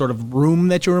some sort of room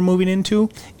that you were moving into,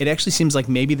 it actually seems like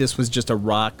maybe this was just a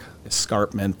rock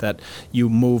escarpment that you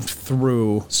moved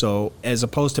through. So as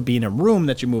opposed to being a room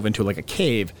that you move into, like a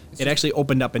cave, it actually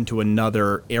opened up into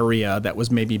another area that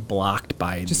was maybe blocked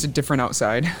by... Just a different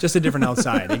outside. Just a different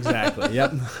outside, exactly.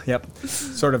 Yep.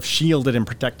 Sort of shielded and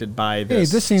protected by this.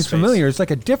 Hey, this seems space. familiar. It's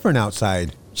like a different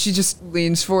outside. She just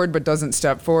leans forward but doesn't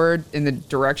step forward in the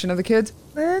direction of the kids.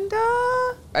 Linda!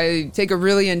 I take a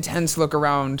really intense look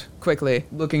around quickly,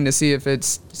 looking to see if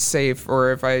it's safe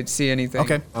or if I see anything.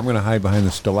 Okay. I'm going to hide behind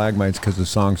the stalagmites because the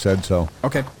song said so.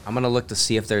 Okay. I'm going to look to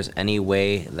see if there's any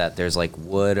way that there's like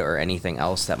wood or anything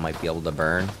else that might be able to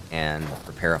burn and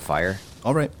prepare a fire.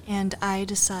 All right. And I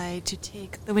decide to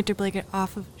take the winter blanket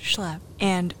off of Schlepp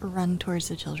and run towards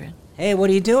the children. Hey, what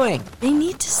are you doing? They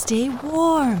need to stay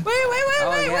warm.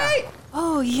 Wait.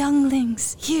 Oh,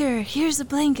 younglings. Here's a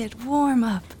blanket. Warm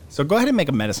up. So go ahead and make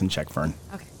a medicine check, Fern.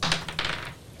 Okay.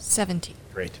 17.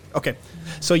 Great. Okay.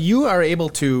 So you are able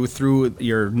to, through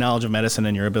your knowledge of medicine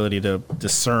and your ability to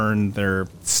discern their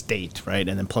state, right?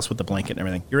 And then plus with the blanket and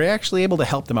everything, you're actually able to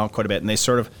help them out quite a bit. And they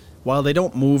sort of, while they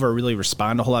don't move or really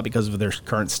respond a whole lot because of their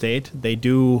current state, they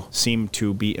do seem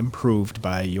to be improved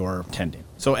by your tending.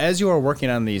 So as you are working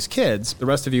on these kids, the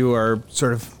rest of you are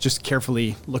sort of just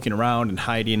carefully looking around and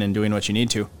hiding and doing what you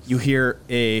need to. You hear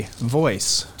a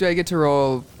voice. Do I get to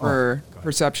roll for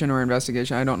perception or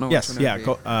investigation? I don't know. Yes, which one it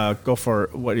would be. go for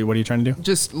what are you trying to do?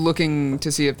 Just looking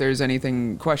to see if there's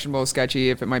anything questionable, sketchy,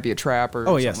 if it might be a trap or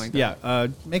something like that. Yeah.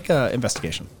 Make an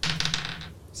investigation.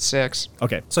 6.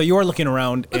 Okay, so you are looking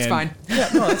around. That's fine. Yeah,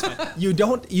 no, that's fine. You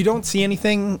don't see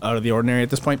anything out of the ordinary at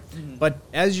this point, but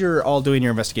as you're all doing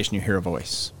your investigation, you hear a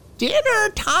voice. Dinner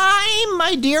time,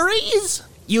 my dearies.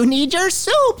 You need your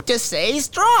soup to stay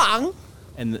strong.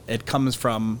 And it comes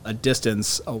from a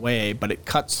distance away, but it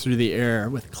cuts through the air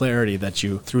with clarity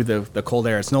through the cold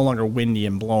air. It's no longer windy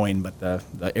and blowing, but the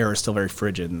air is still very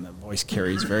frigid, and the voice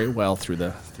carries very well through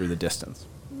the distance.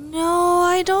 No,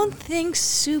 I don't think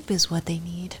soup is what they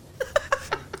need.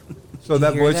 So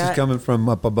that voice is coming from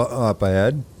up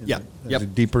ahead? Yeah. Is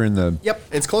it deeper in the... Yep,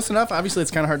 it's close enough. Obviously,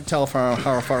 it's kind of hard to tell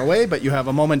how far away, but you have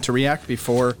a moment to react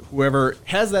before whoever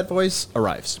has that voice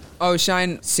arrives. Oh,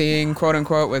 Shine, seeing,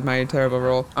 quote-unquote, with my terrible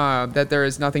roll, that there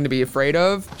is nothing to be afraid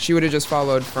of, she would have just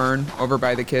followed Fern over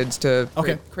by the kids to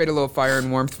create a little fire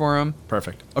and warmth for them.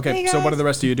 Perfect. Okay, so what are the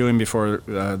rest of you doing before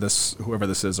whoever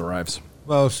this is arrives?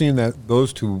 Well, seeing that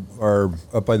those two are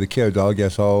up by the kids, I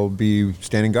guess I'll be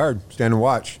standing guard, stand and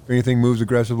watch. If anything moves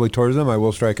aggressively towards them, I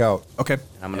will strike out. Okay.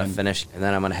 I'm going to finish, and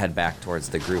then I'm going to head back towards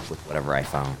the group with whatever I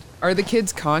found. Are the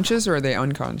kids conscious or are they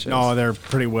unconscious? No, they're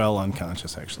pretty well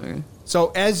unconscious, actually. Okay.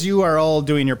 So as you are all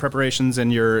doing your preparations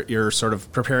and you're sort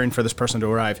of preparing for this person to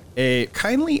arrive, a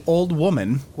kindly old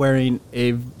woman wearing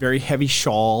a very heavy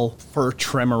shawl, fur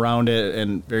trim around it,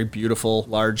 and very beautiful,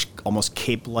 large, almost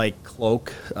cape-like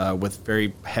cloak with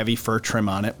very heavy fur trim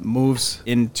on it, moves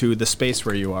into the space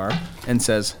where you are and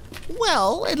says,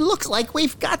 Well, it looks like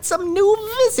we've got some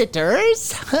new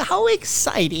visitors. How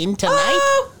exciting tonight.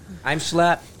 Oh! I'm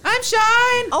Schlep. I'm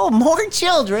Shine. Oh, more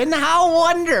children. How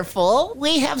wonderful.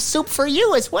 We have soup for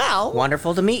you as well.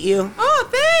 Wonderful to meet you. Oh,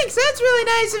 thanks. That's really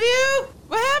nice of you.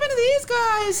 What happened to these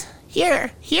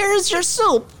guys? Here's your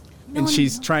soup. And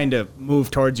she's trying to move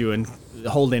towards you and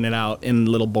holding it out in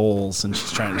little bowls, and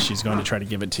she's going to try to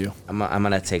give it to you. I'm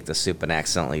going to take the soup and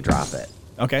accidentally drop it.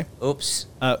 Okay. Oops.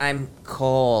 I'm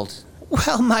cold.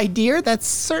 Well, my dear, that's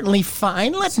certainly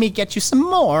fine. Let me get you some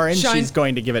more. And she's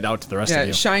going to give it out to the rest of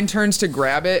you. Shine turns to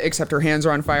grab it, except her hands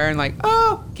are on fire and like,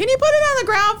 oh, can you put it on the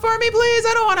ground for me, please?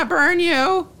 I don't want to burn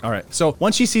you. All right. So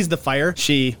once she sees the fire,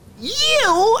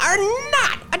 You are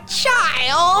not a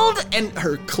child! And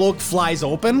her cloak flies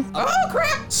open. Oh,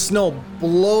 crap! Snow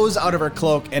blows out of her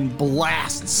cloak and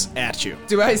blasts at you.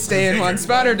 Do I stay in one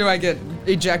spot or do I get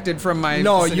ejected from my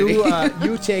No, vicinity?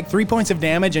 you take 3 points of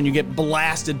damage and you get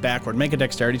blasted backward. Make a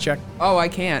dexterity check. Oh, I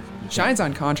can't. Shine's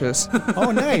unconscious.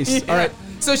 Oh, nice. Yeah. All right.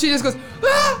 So she just goes,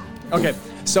 ah! Okay.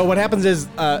 So what happens is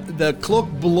the cloak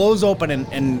blows open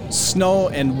and snow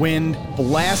and wind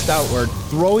blast outward,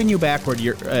 throwing you backward.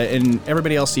 And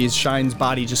everybody else sees Shine's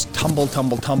body just tumble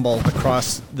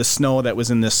across the snow that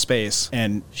was in this space,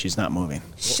 and she's not moving.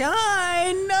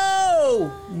 Shine,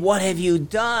 no! What have you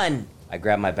done? I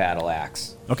grab my battle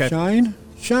axe. Okay.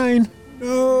 Shine,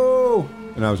 no!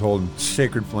 And I was holding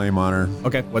Sacred Flame on her.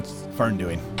 Okay, what's Fern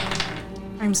doing?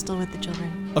 I'm still with the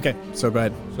children. Okay, so go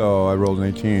ahead. So I rolled an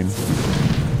 18.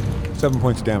 7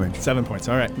 points of damage. 7 points,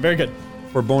 all right. Very good.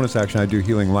 For bonus action, I do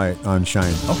Healing Light on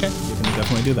Shine. Okay, you can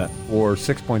definitely do that. For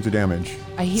 6 points of damage.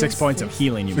 6 points of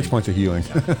healing, you mean? 6 points of healing.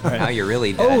 Right. Now you're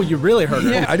really dead. Oh, you really hurt her.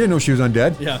 Yeah, I didn't know she was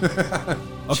undead. Yeah.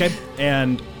 Okay,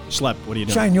 and Schlep, what are you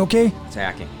doing? Shine, you okay?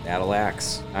 Attacking. Battle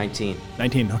axe. 19.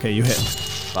 19, okay, you hit.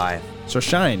 5. So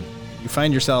Shine, you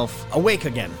find yourself awake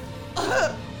again.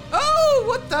 Oh,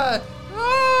 what the?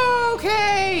 Oh,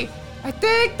 okay. I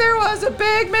think there was a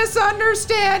big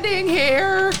misunderstanding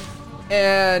here.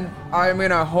 and I'm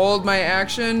gonna hold my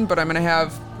action, but I'm gonna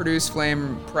have Produce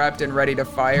Flame prepped and ready to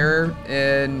fire,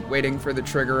 and waiting for the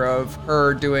trigger of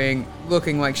her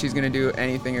looking like she's gonna do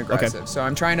anything aggressive. Okay. So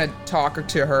I'm trying to talk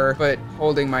to her, but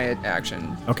holding my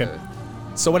action. Okay.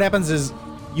 So what happens is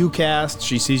you cast,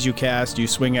 she sees you cast, you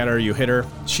swing at her, you hit her.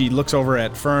 She looks over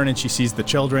at Fern and she sees the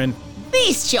children.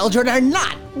 These children are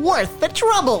not worth the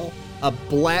trouble.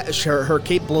 Her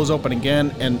cape blows open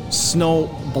again, and snow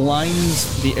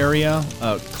blinds the area.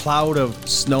 A cloud of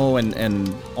snow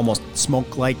and almost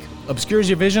smoke-like obscures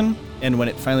your vision, and when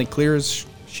it finally clears,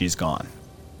 she's gone.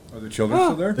 Are the children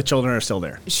still there? The children are still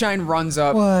there. Shine runs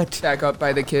up, back up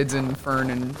by the kids and Fern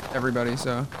and everybody,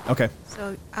 so. Okay.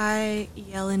 So I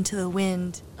yell into the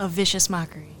wind a vicious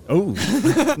mockery. Oh,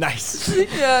 nice.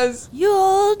 Yes. You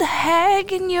old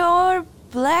hag in your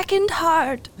blackened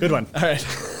heart. Good one. All right.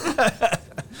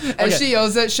 As she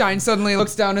yells at Shine, suddenly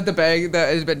looks down at the bag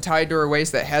that has been tied to her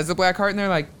waist that has the black heart, and they're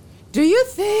like, Do you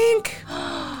think?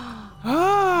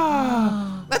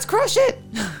 Let's crush it.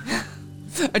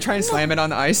 I try and slam it on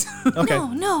the ice. Okay.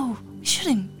 No, we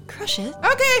shouldn't crush it.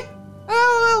 Okay.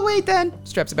 Oh, well, wait then.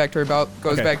 Straps it back to her belt,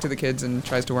 goes Okay. back to the kids, and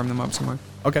tries to warm them up some more.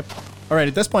 Okay. All right.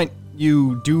 At this point,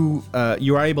 you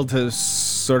are able to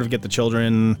sort of get the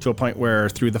children to a point where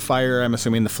through the fire, I'm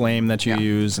assuming the flame that you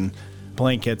use, and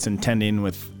blankets and tending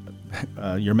with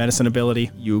your medicine ability,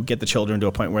 you get the children to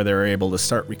a point where they're able to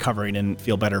start recovering and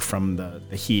feel better from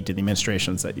the heat and the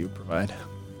administrations that you provide.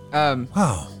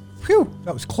 Wow. Phew,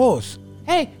 that was close.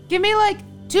 Hey, give me like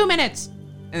 2 minutes.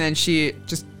 And then she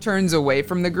just turns away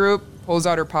from the group, pulls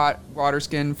out her pot, water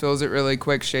skin, fills it really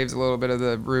quick, shaves a little bit of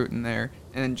the root in there,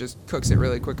 and then just cooks it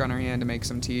really quick on her hand to make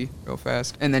some tea real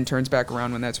fast, and then turns back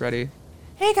around when that's ready.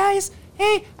 Hey guys,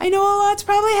 hey, I know a lot's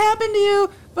probably happened to you,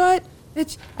 but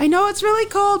I know it's really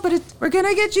cold, but we're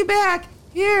gonna get you back.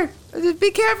 Here,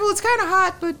 be careful, it's kind of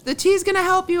hot, but the tea's gonna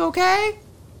help you, okay?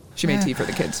 She made tea for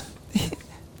the kids.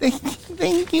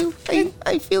 Thank you.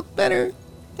 I feel better.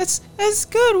 That's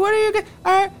good. What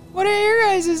are your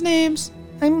guys' names?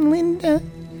 I'm Linda.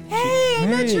 Hey, I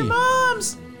met your Hey.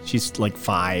 moms. She's like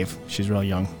 5. She's real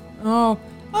young. Oh,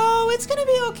 it's gonna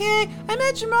be okay. I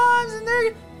met your moms, and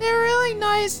they're really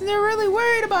nice, and they're really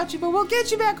worried about you. But we'll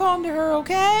get you back home to her,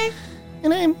 okay?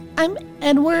 And I'm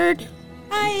Edward.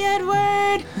 Hi,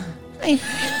 Edward.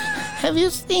 Have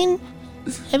you seen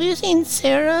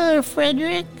Sarah or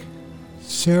Frederick?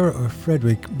 Sarah or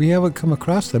Frederick? We haven't come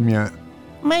across them yet.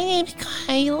 My name's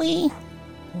Kylie.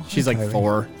 She's like Kylie.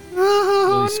 4.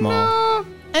 Oh, Really small. no.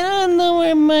 I don't know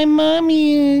where my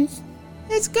mommy is.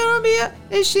 It's gonna be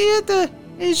is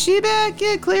she back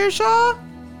at Clearshaw?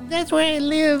 That's where I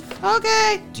live.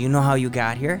 Okay. Do you know how you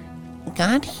got here?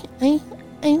 God, I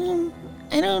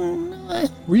don't know.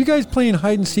 Were you guys playing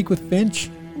hide and seek with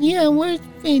Finch? Yeah, where's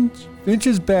Finch? Finch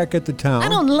is back at the town. I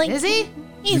don't like. Is he?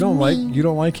 He's You don't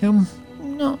like him?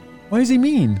 No, Why is he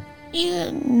mean? he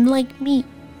doesn't like me.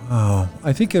 Oh,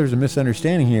 I think there's a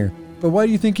misunderstanding here. But why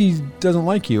do you think he doesn't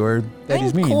like you or that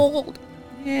he's mean? Cold.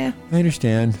 Yeah. I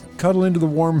understand. Cuddle into the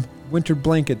warm winter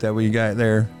blanket that we got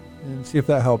there and see if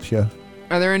that helps you.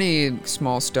 Are there any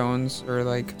small stones or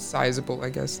like sizable, I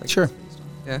guess? Like, Sure.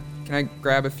 Yeah. Can I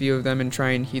grab a few of them and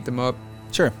try and heat them up?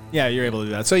 Sure. Yeah, you're able to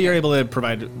do that. So you're able to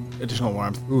provide additional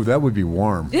warmth. Ooh, that would be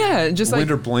warm. Yeah, just a like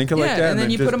winter blanket like that, and then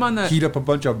you put them on the heat up a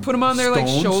bunch of put them on their like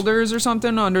stones? shoulders or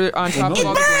something on top of all the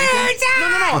blankets.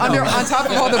 Ah! No, on top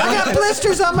of all the I got blankets.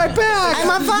 blisters on my back. I'm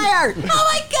on fire. Oh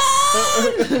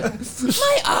my god!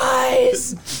 My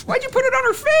eyes! Why'd you put it on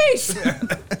her face?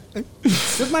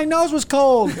 Because my nose was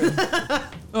cold.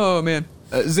 Oh man.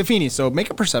 Zafini, so make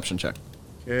a perception check.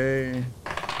 Okay.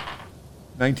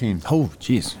 19. Oh,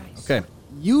 jeez. Okay.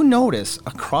 You notice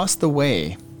across the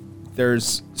way,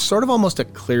 there's sort of almost a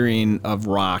clearing of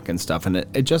rock and stuff, and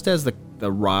it just as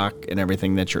the rock and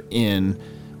everything that you're in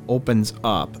opens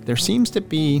up, there seems to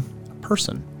be a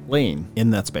person laying in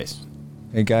that space.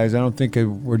 Hey guys, I don't think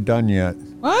we're done yet.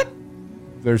 What?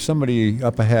 There's somebody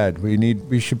up ahead.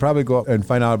 We should probably go up and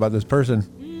find out about this person.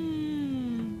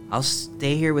 I'll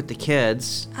stay here with the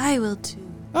kids. I will too.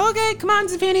 Okay, come on,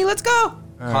 Zafini, let's go.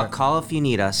 Call if you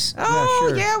need us. Oh,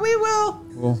 sure. yeah, we will.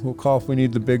 We'll call if we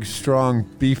need the big, strong,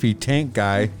 beefy tank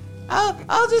guy.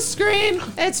 I'll just scream.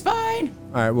 It's fine.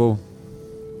 All right, we'll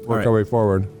work our way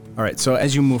forward. All right, so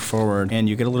as you move forward and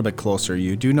you get a little bit closer,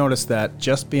 you do notice that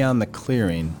just beyond the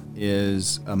clearing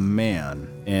is a man,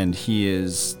 and he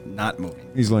is not moving.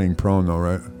 He's laying prone, though,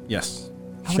 right? Yes.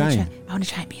 Shine. I want to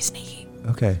try and be sneaky.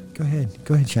 Okay, go ahead.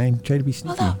 Go ahead, Shine. Try to be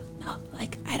sneaky. No,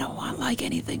 like I don't want like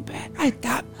anything bad. I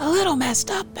got a little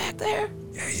messed up back there.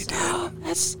 Yeah, you So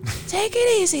let's take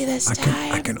it easy this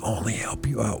time. I can only help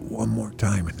you out one more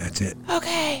time, and that's it.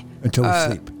 Okay. Until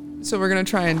we sleep. So we're gonna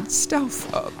try and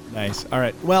stealth up. Nice. All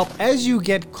right. Well, as you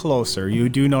get closer, you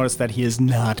do notice that he is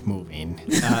not moving.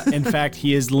 In fact,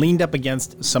 he is leaned up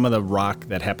against some of the rock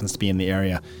that happens to be in the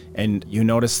area, and you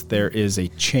notice there is a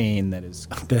chain that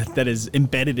is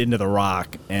embedded into the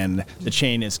rock, and the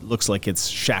chain looks like it's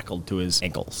shackled to his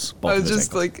ankles. I was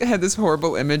just like had this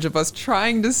horrible image of us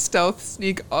trying to stealth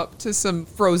sneak up to some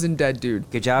frozen dead dude.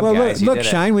 Good job, Well, guys. look,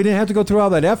 Shine, we didn't have to go through all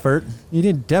that effort.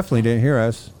 You definitely didn't hear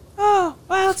us. Oh,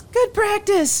 well, it's good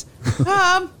practice.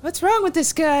 What's wrong with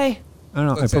this guy? I don't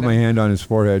know. I put my hand on his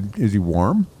forehead. Is he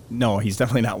warm? No, he's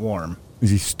definitely not warm. Is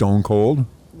he stone cold?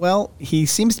 Well, he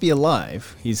seems to be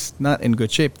alive. He's not in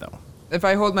good shape, though. If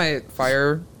I hold my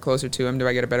fire closer to him, do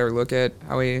I get a better look at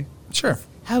how he? Sure.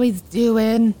 How he's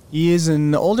doing? He is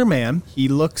an older man. He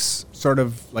looks sort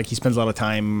of like he spends a lot of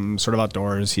time sort of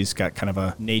outdoors. He's got kind of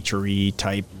a nature-y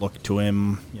type look to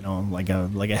him, you know, like a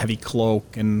heavy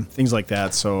cloak and things like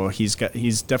that. So he's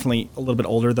definitely a little bit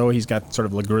older, though. He's got sort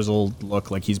of a grizzled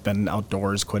look, like he's been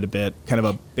outdoors quite a bit. Kind of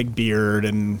a big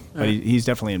beard, but he's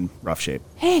definitely in rough shape.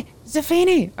 Hey,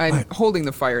 Zafini. I'm holding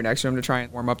the fire next to him to try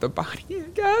and warm up the body, I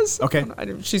guess. Okay.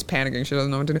 She's panicking. She doesn't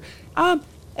know what to do.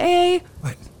 A.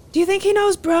 What? Do you think he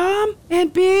knows Brahm?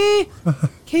 And B.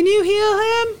 Can you heal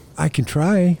him? I can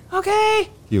try. Okay.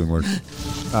 Healing word.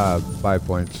 5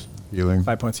 points. Healing.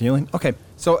 5 points of healing. Okay.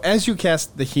 So as you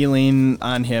cast the healing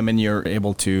on him and you're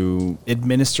able to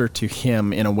administer to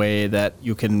him in a way that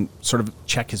you can sort of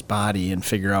check his body and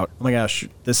figure out, oh my gosh,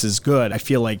 this is good. I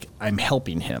feel like I'm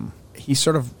helping him. He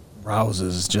sort of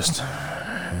rouses, just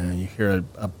you hear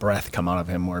a breath come out of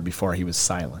him where before he was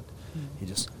silent. He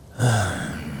just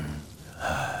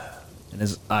and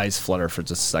his eyes flutter for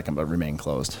just a second but remain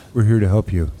closed. We're here to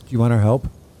help you. Do you want our help?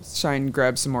 Shine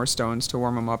grabs some more stones to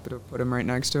warm him up to put him right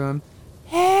next to him.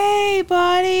 Hey,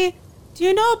 buddy. Do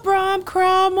you know Brahm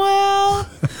Cromwell?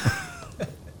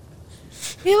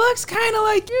 He looks kind of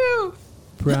like you.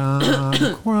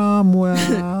 Brahm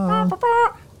Cromwell.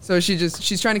 So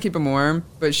she's trying to keep him warm,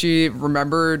 but she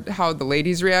remembered how the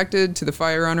ladies reacted to the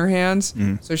fire on her hands.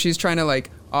 So she's trying to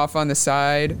like off on the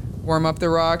side warm up the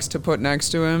rocks to put next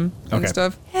to him and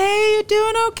stuff. Hey, you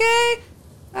doing okay?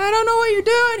 I don't know what you're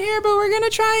doing here, but we're gonna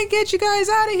try and get you guys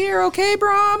out of here, okay,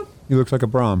 Brahm? He looks like a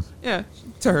Brahm. Yeah,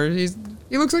 to her, he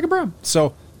looks like a Brahm.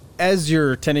 So As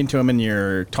you're tending to him and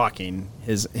you're talking,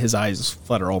 his eyes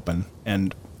flutter open,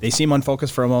 and they seem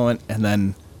unfocused for a moment, and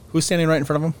then who's standing right in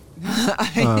front of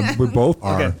him? We both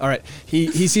are. Okay, all right. He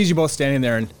sees you both standing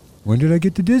there, and when did I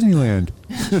get to Disneyland?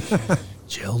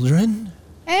 Children?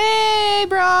 Hey,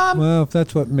 Brom. Well, if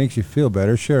that's what makes you feel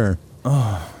better, sure.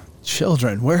 Oh,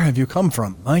 children, where have you come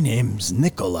from? My name's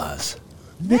Nicholas.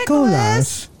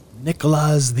 Nicholas?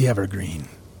 Nicholas the Evergreen.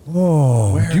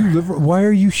 Oh, Where? do you live? Why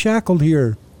are you shackled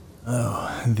here?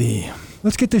 Oh,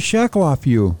 Let's get the shackle off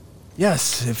you.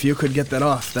 Yes, if you could get that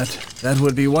off, that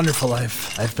would be wonderful.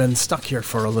 I've been stuck here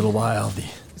for a little while.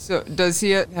 So does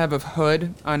he have a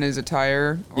hood on his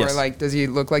attire, or Yes. like does he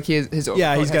look like he has his?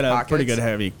 Yeah, coat he's has got a pockets? pretty good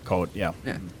heavy coat. Yeah.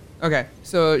 Yeah. Okay,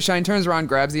 so Shine turns around,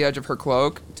 grabs the edge of her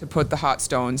cloak to put the hot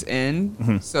stones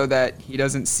in, so that he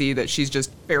doesn't see that she's just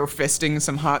bare fisting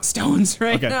some hot stones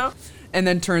right now. And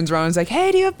then turns around and is like,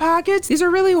 "Hey, do you have pockets? These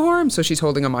are really warm." So she's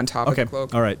holding them on top of the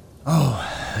cloak. All right.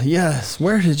 Oh, yes.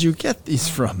 Where did you get these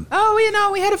from? Oh,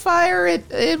 we had a fire.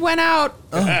 It went out.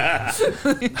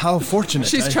 How fortunate.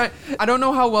 She's trying. I don't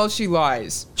know how well she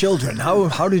lies. Children,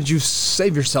 how did you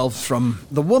save yourselves from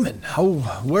the woman?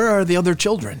 Where are the other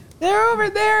children? They're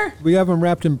over there. We have them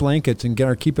wrapped in blankets and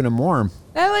are keeping them warm.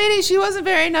 That lady, she wasn't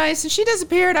very nice, and she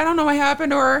disappeared. I don't know what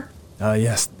happened to her.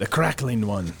 Yes, the crackling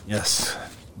one. Yes.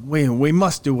 We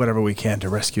must do whatever we can to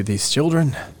rescue these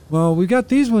children. Well, we got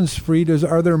these ones freed.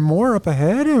 Are there more up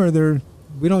ahead, or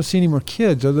we don't see any more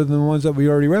kids other than the ones that we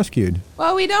already rescued?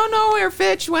 Well, we don't know where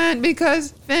Finch went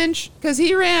because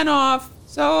he ran off.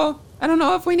 So I don't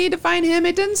know if we need to find him.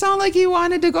 It didn't sound like he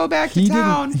wanted to go back to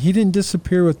town. He didn't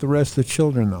disappear with the rest of the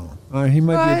children, though. He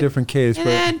might be a different case, and but...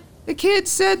 then the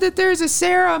kids said that there's a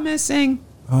Sarah missing.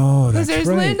 Oh, that's Because there's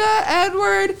right. Linda,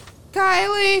 Edward,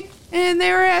 Kylie, and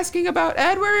they were asking about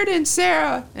Edward and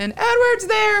Sarah. And Edward's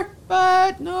there,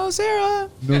 but no Sarah.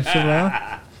 No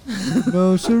Sarah?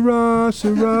 No Sarah,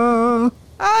 Sarah.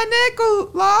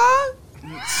 Nicola?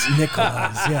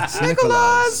 Nicholas, yes.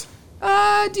 Nicholas.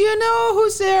 Do you know who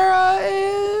Sarah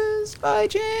is by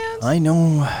chance? I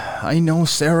know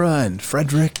Sarah and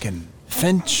Frederick and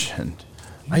Finch, and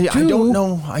I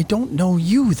don't know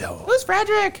you, though. Who's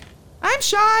Frederick? I'm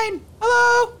Shine.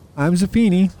 Hello. I'm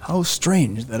Zaffini. How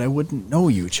strange that I wouldn't know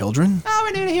you, children. Oh,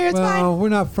 we're new to here. It's fine. Well, we're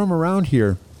not from around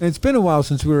here. It's been a while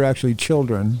since we were actually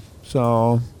children,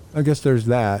 so I guess there's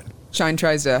that. Shine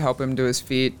tries to help him to his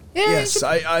feet. Yes,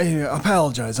 I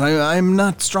apologize. I'm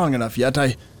not strong enough yet.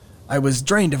 I was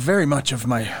drained very much of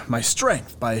my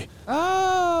strength by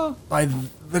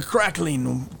the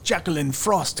crackling Jacqueline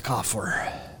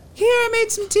Frostcoffer. Here, I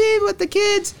made some tea with the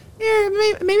kids. Here,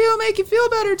 maybe it'll make you feel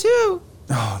better, too.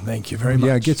 Oh, thank you very much.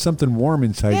 Yeah, get something warm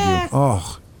inside Yeah. you.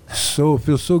 Oh, it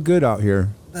feels so good out here.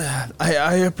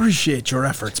 I appreciate your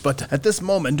efforts, but at this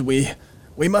moment, we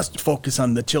must focus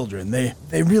on the children.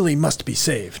 They really must be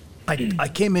saved. I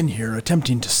came in here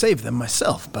attempting to save them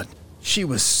myself, but she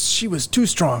was too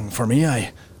strong for me.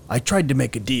 I tried to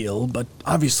make a deal, but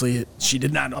obviously she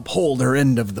did not uphold her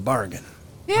end of the bargain.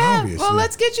 Yeah, Obviously. well,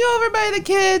 let's get you over by the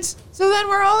kids. So then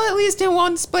we're all at least in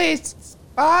one place.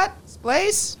 Spot?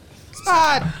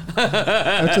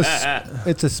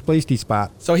 It's a spacey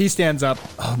spot. So he stands up.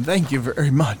 Oh, thank you very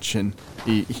much, and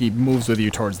he moves with you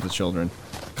towards the children.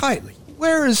 Kylie,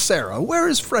 where is Sarah? Where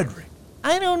is Frederick?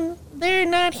 They're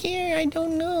not here. I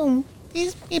don't know.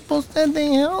 These people said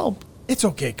they help. It's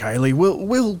okay, Kylie.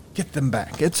 We'll get them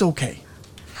back. It's okay.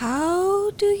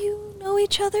 How do you know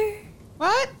each other?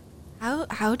 What?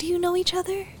 How do you know each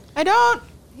other? I don't.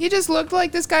 He just looked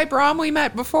like this guy Brom we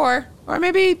met before. Or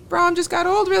maybe Brom just got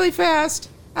old really fast.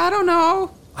 I don't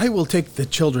know. I will take the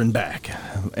children back,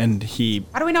 and he...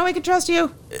 How do we know we can trust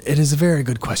you? It is a very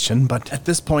good question, but at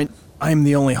this point, I'm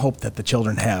the only hope that the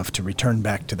children have to return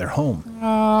back to their home.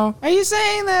 Oh. Are you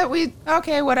saying that we...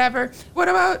 Okay, whatever. What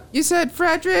about... You said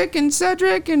Frederick and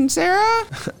Cedric and Sarah?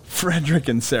 Frederick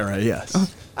and Sarah, yes.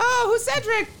 Oh, who's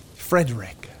Cedric?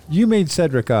 Frederick. You made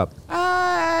Cedric up.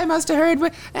 I must have heard...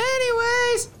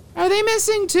 Anyways, are they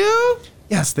missing too?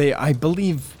 Yes, I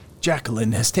believe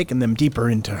Jacqueline has taken them deeper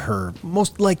into her,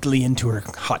 most likely into her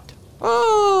hut.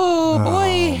 Oh,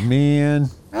 boy. Oh, man.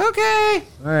 Okay.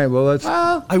 All right, well, let's...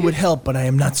 I would help, but I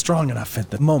am not strong enough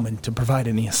at the moment to provide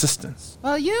any assistance.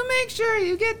 Well, you make sure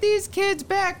you get these kids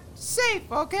back safe,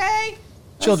 okay?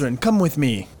 Children, come with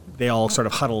me. They all sort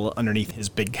of huddle underneath his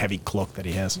big, heavy cloak that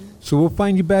he has. So we'll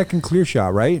find you back in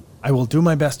Clearshot, right? I will do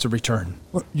my best to return.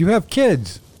 Well, you have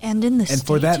kids. And in the And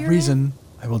for state that you're reason,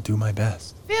 I will do my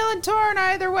best. Feeling torn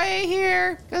either way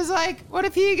here. Because, what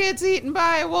if he gets eaten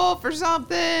by a wolf or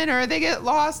something? Or they get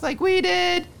lost like we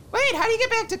did? Wait, how do you get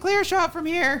back to Clearshot from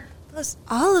here? Plus,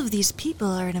 all of these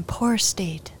people are in a poor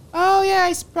state. Oh yeah,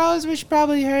 I suppose we should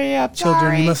probably hurry up.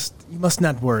 Children, Sorry. you must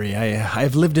not worry.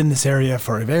 I've lived in this area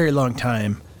for a very long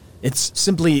time. It's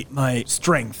simply my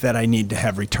strength that I need to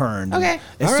have returned. Okay.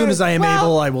 As soon as I am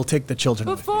able, I will take the children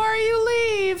with me. Before you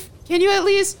leave, can you at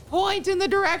least point in the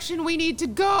direction we need to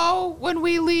go when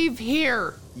we leave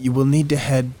here? You will need to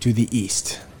head to the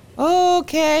east.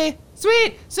 Okay.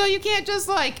 Sweet. So you can't just,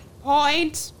 like,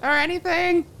 point or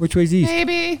anything? Which way's east?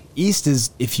 Maybe. East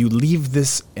is if you leave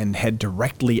this and head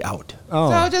directly out. Oh.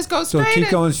 So just go straight So keep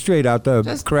in. going straight out the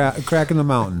Just- crack in the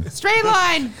mountain. Straight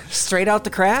line. Straight out the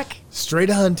crack? Straight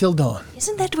on until dawn.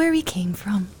 Isn't that where we came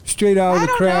from? Straight out of I the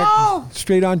don't crack. know.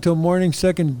 Straight on till morning,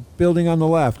 second building on the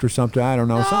left or something. I don't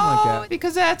know, something like that.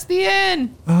 Because that's the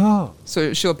inn. Oh.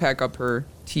 So she'll pack up her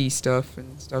tea stuff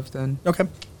and stuff then. Okay.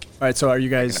 All right, so are you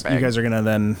guys are going to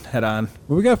then head on?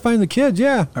 Well, we got to find the kids,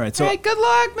 yeah. All right, so Hey, good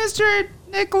luck, Mr.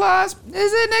 Nicholas.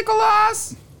 Is it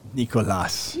Nicholas?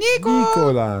 Nicolas.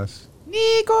 Nicolas.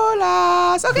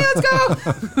 Nicholas. Okay,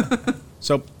 let's go.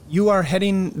 So you are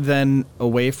heading then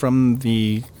away from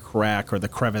the crack or the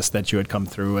crevice that you had come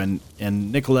through, and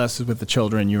Nicholas is with the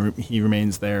children. He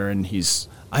remains there, and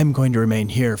I'm going to remain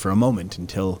here for a moment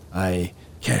until I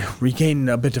can regain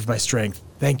a bit of my strength.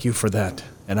 Thank you for that,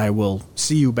 and I will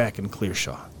see you back in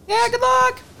Clearshaw. Yeah, good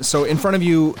luck. So in front of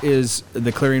you is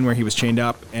the clearing where he was chained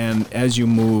up, and as you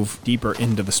move deeper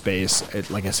into the space,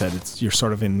 like I said, you're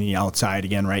sort of in the outside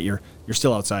again, right? You're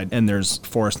still outside, and there's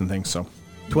forest and things. So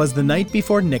 'twas the night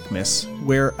before Nickmas,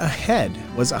 where ahead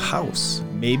was a house,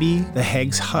 maybe the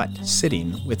hag's hut,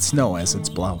 sitting with snow as its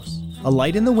blouse. A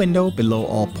light in the window below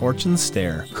all porch and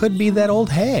stair could be that old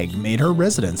hag made her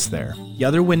residence there. The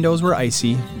other windows were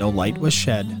icy, no light was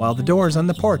shed, while the doors on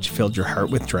the porch filled your heart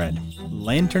with dread.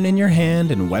 Lantern in your hand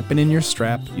and weapon in your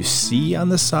strap, you see on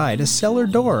the side a cellar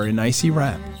door in icy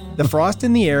wrap. The frost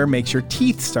in the air makes your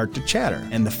teeth start to chatter,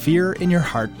 and the fear in your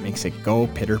heart makes it go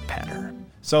pitter-patter.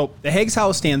 So, the hag's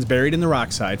house stands buried in the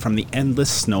rockside from the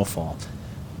endless snowfall.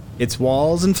 Its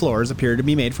walls and floors appear to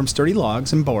be made from sturdy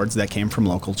logs and boards that came from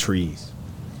local trees.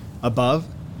 Above,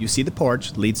 you see the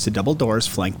porch leads to double doors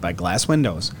flanked by glass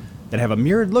windows that have a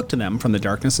mirrored look to them from the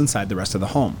darkness inside the rest of the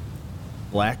home.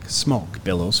 Black smoke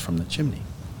billows from the chimney.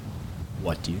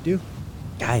 What do you do?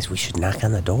 Guys, we should knock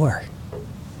on the door.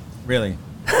 Really?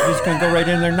 You're just going to go right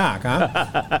in there and knock,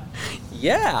 huh?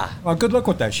 Yeah. Well, good luck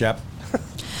with that, Shep.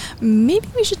 Maybe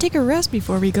we should take a rest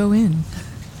before we go in.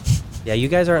 Yeah, you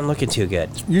guys aren't looking too good.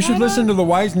 You should listen to the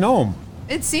wise gnome.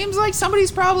 It seems like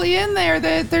somebody's probably in there.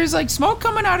 There's like smoke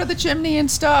coming out of the chimney and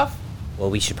stuff.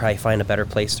 Well, we should probably find a better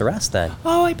place to rest then.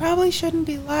 Oh, I probably shouldn't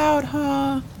be loud,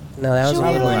 huh? No, that was Should a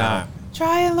we, little like, loud.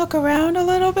 Try and look around a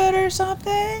little bit or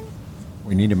something?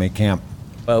 We need to make camp.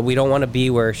 But we don't want to be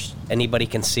where anybody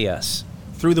can see us.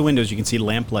 Through the windows, you can see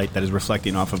lamplight that is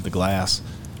reflecting off of the glass,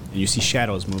 and you see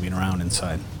shadows moving around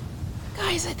inside.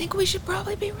 Guys, I think we should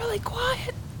probably be really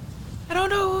quiet. I don't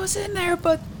know who was in there,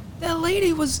 but that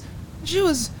lady was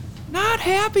not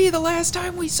happy the last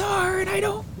time we saw her, and I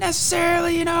don't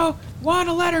necessarily, want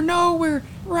to let her know we're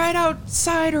right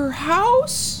outside her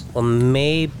house. Well,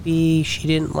 maybe she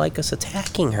didn't like us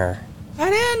attacking her. I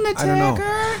didn't attack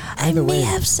her. I may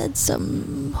have said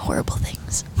some horrible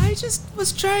things. I just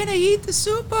was trying to heat the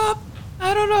soup up.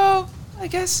 I don't know. I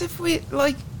guess if we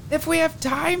have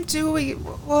time to,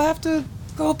 we'll have to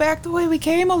go back the way we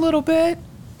came a little bit.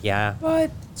 Yeah.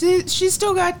 But she's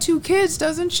still got 2 kids,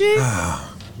 doesn't she?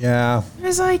 Yeah.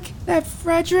 There's like that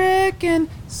Frederick and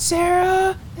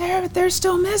Sarah. They're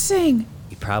still missing.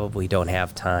 We probably don't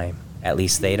have time. At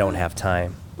least they don't have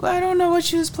time. I don't know what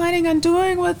she was planning on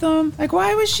doing with them. Like,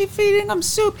 why was she feeding them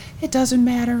soup? It doesn't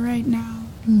matter right now.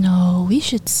 No, we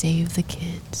should save the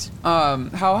kids. How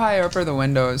high up are the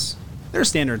windows? They're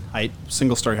standard height,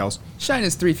 single-story house. Shine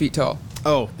is 3 feet tall.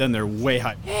 Oh, then they're way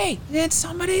high. Hey, did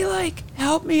somebody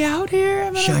help me out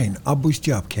here? Shine, I'll boost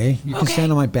you up, okay? You can Okay.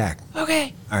 stand on my back.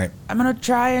 Okay. All right. I'm gonna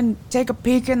try and take a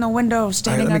peek in the window,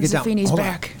 standing let me on get down. Zafini's Hold on.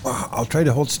 back. I'll try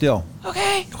to hold still.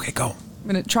 Okay. Okay, go. I'm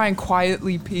gonna try and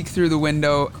quietly peek through the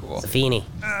window. Cool. Zafini,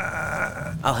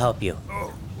 I'll help you.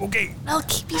 Okay. I'll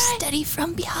keep you steady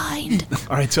from behind.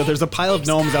 All right, so there's a pile of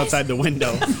gnomes outside the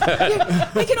window.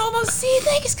 I can almost see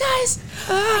things, guys.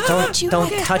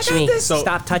 Don't touch me. this.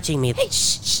 Stop touching me. Hey,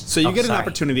 shh. So you Oh, get an sorry.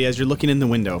 opportunity as you're looking in the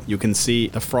window. You can see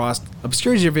the frost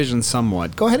obscures your vision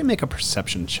somewhat. Go ahead and make a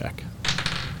perception check.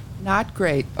 Not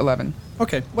great. 11.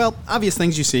 Okay. Well, obvious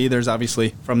things you see. There's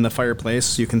obviously from the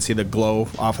fireplace, you can see the glow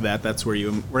off of that. That's where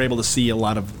you were able to see a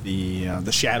lot of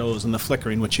the shadows and the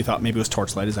flickering, which you thought maybe was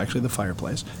torchlight, is actually the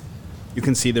fireplace. You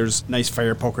can see there's nice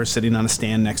fire poker sitting on a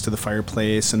stand next to the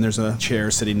fireplace, and there's a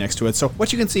chair sitting next to it. So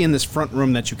what you can see in this front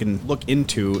room that you can look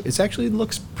into is actually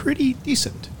looks pretty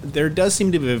decent. There does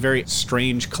seem to be a very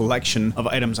strange collection of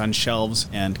items on shelves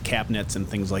and cabinets and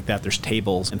things like that. There's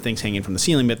tables and things hanging from the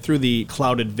ceiling, but through the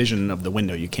clouded vision of the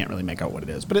window, you can't really make out what it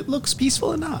is. But it looks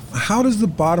peaceful enough. How does the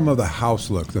bottom of the house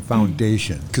look, the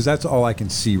foundation? Because that's all I can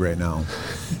see right now.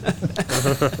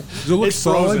 Does it look It's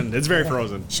solid? frozen. It's very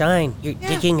frozen. Shine, you're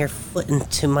digging your foot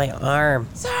into my arm.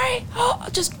 Sorry. Oh,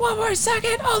 just one more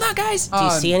second. Hold on, guys. Do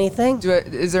you see anything?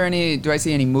 Do I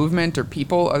see any movement or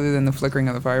people other than the flickering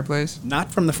of the fireplace?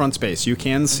 Not from the front space. You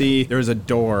can see there's a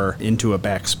door into a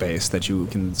back space that you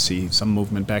can see some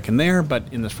movement back in there, but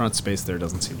in the front space there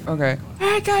doesn't seem to be. Okay. All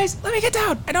right, guys, let me get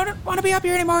down. I don't want to be up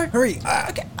here anymore. Hurry.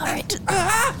 Okay. All right.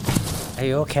 Are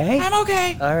you okay? I'm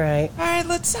okay. All right. All right,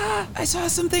 let's, I saw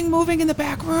something moving in the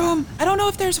back room. I don't know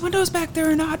if there's windows back there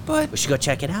or not, but... We should go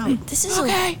check it out. This is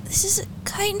Okay. This is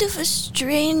kind of a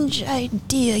strange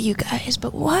idea, you guys,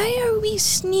 but why are we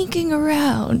sneaking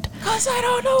around? Because I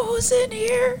don't know who's in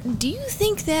here. Do you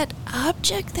think that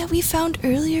object that we found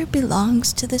earlier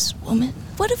belongs to this woman?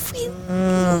 What if we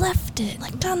left it,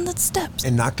 like on the steps?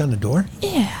 And knocked on the door?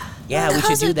 Yeah. Yeah, we should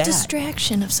Cause do a that.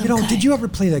 distraction of some You know, kind. did you ever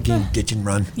play that game, Ditch and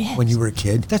Run, Yes. when you were a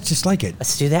kid? That's just like it.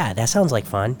 Let's do that. That sounds like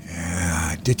fun.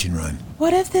 Yeah, Ditch and Run.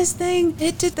 What if this thing,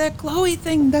 it did that glowy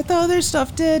thing that the other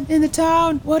stuff did in the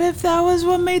town? What if that was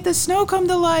what made the snow come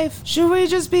to life? Should we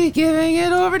just be giving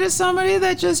it over to somebody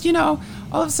that just, all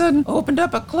of a sudden opened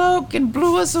up a cloak and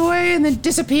blew us away and then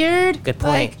disappeared? Good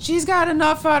point. Like, she's got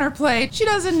enough on her plate. She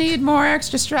doesn't need more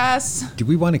extra stress. Do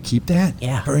we want to keep that?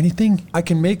 Yeah. Or anything? I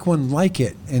can make one like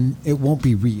it, and it won't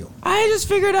be real. I just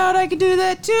figured out I could do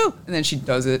that too. And then she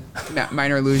does it.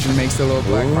 Minor illusion makes the little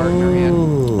black heart in her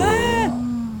hand.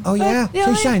 Oh, yeah? the Say,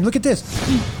 only- Shine, look at this.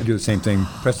 I do the same thing.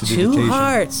 Prestidigitation. 2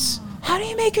 hearts. How do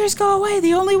you make yours go away?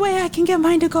 The only way I can get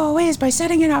mine to go away is by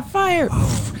setting it on fire.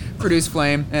 Produce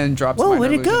flame and drops Whoa, minor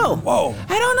where'd it illusion. go? Whoa.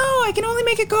 I don't know. I can only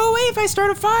make it go away if I start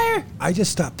a fire. I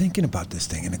just stopped thinking about this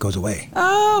thing, and it goes away.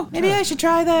 Oh, maybe I should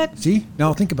try that. See?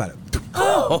 Now think about it.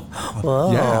 Whoa.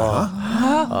 Yeah.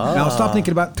 Huh? Now stop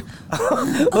thinking about...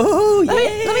 Oh, yeah.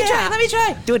 Let me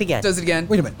try. Do it again. Does it again.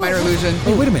 Wait a minute. Minor illusion.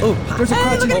 Hey, wait a minute. There's a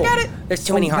crouching... look, I got it. There's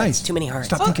too many hearts. Nice. Too many hearts.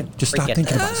 Stop thinking. Just stop Freak it.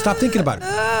 thinking about it. Stop thinking about it.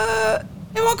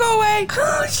 It won't go away.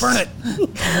 Burn it.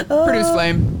 Produce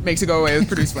flame makes it go away with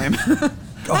produce flame.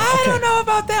 I don't know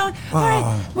about that one. All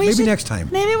right, maybe next time.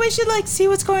 Maybe we should see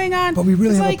what's going on. But we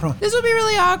really have a like, problem. This would be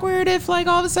really awkward if all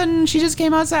of a sudden she just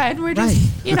came outside and we're just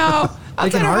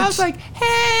outside her house like,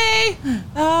 hey,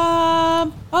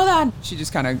 hold on. She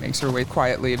just kind of makes her way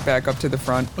quietly back up to the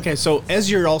front. Okay, so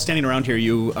as you're all standing around here,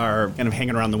 you are kind of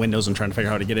hanging around the windows and trying to figure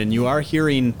out how to get in. You are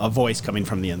hearing a voice coming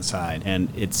from the inside, and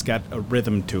it's got a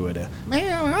rhythm to it.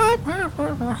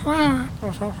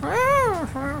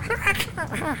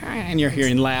 And you're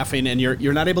hearing laughing, and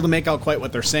you're not able to make out quite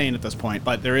what they're saying at this point,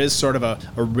 but there is sort of a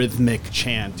rhythmic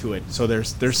chant to it. So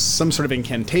there's some sort of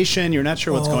incantation. You're not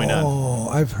sure what's going on. Oh,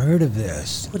 I've heard of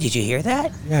this. Oh, did you hear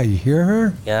that? Yeah, you hear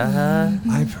her? Yeah.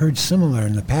 I've heard similar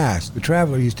in the past. The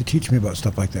Traveler used to teach me about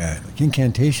stuff like that, like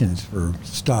incantations for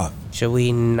stuff. Should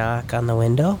we knock on the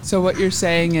window? So what you're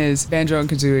saying is Banjo and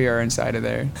Kazooie are inside of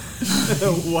there.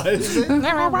 What is it?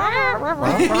 Banjo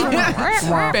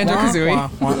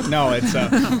Kazooie. No,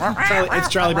 it's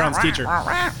Charlie Brown's teacher.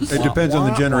 It depends on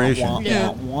the generation.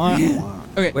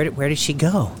 Okay. Where did she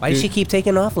go? Why did she keep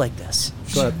taking off like this?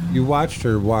 But you watched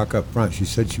her walk up front. She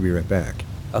said she'd be right back.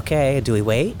 Okay, do we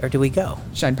wait or do we go?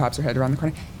 Shine pops her head around the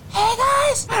corner. Hey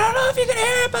guys, I don't know if you can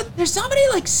hear it, but there's somebody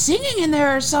singing in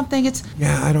there or something. It's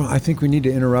Yeah, I think we need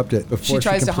to interrupt it before She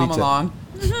tries to hum completes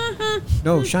it. along.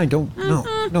 No, Shine, don't.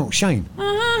 No, Shine.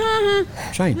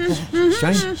 Shine.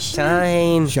 Shine.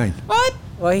 Shine. Shine. What?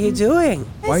 What are you doing?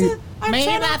 Why you... I'm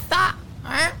trying to...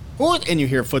 And you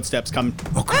hear footsteps come to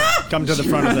the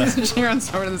front of the... She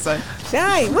runs over to the side.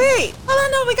 Shine, wait! Hold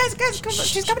on, no, guys,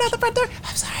 she's coming out the front door.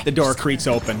 I'm sorry. The door creaks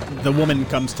open. The woman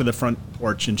comes to the front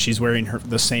porch, and she's wearing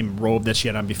the same robe that she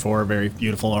had on before, very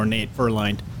beautiful, ornate,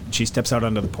 fur-lined. She steps out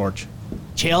onto the porch.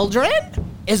 Children?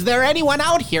 Is there anyone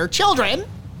out here? Children?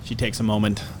 She takes a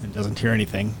moment and doesn't hear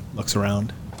anything, looks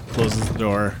around, closes the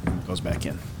door, and goes back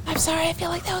in. I'm sorry, I feel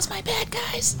like that was my bad,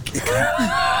 guys. It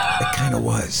kind of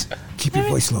was. Keep your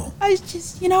voice low. I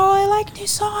just, I like new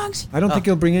songs. I don't think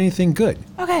it'll bring anything good.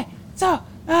 Okay, so,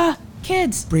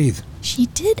 kids. Breathe. She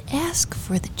did ask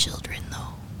for the children, though.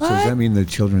 So does that mean the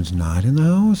children's not in the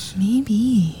house?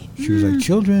 Maybe. She was like,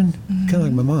 children? Kind of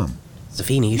like my mom.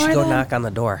 Zafini, you should go knock on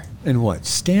the door. And what,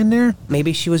 stand there?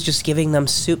 Maybe she was just giving them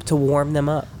soup to warm them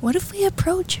up. What if we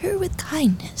approach her with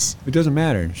kindness? It doesn't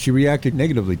matter. She reacted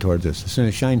negatively towards us as soon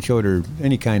as Shine showed her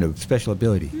any kind of special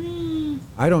ability.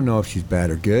 I don't know if she's bad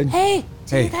or good. Hey,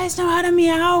 do you guys know how to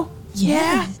meow?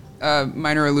 Yeah.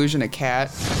 Minor illusion, a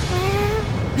cat.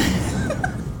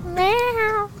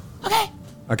 Okay.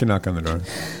 I can knock on the door.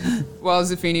 While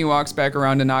Zafini walks back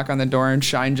around to knock on the door, and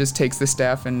Shine just takes the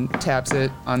staff and taps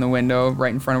it on the window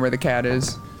right in front of where the cat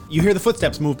is. You hear the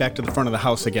footsteps move back to the front of the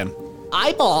house again.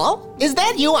 Eyeball? Is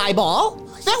that you, Eyeball?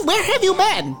 Then where have you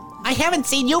been? I haven't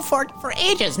seen you for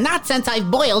ages, not since I've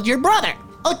boiled your brother.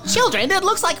 Oh, children, it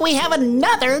looks like we have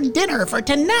another dinner for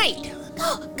tonight.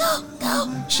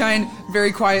 Go. Shine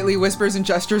very quietly whispers and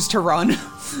gestures to run.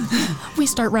 We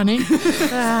start running.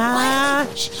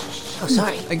 Oh,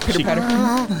 sorry. Like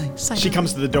pitter-patter. She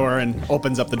comes to the door and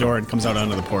opens up the door and comes out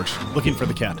onto the porch, looking for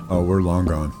the cat. Oh, we're long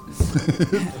gone.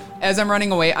 As I'm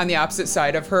running away, on the opposite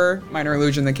side of her, minor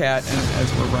illusion, the cat, and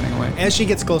as we're running away. As she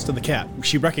gets close to the cat,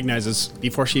 she recognizes,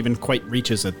 before she even quite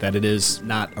reaches it, that it is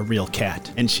not a real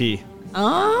cat. And she...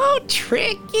 Oh,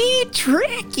 tricky.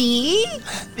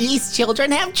 These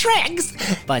children have tricks,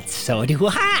 but so do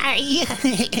I.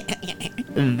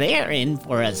 They're in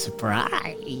for a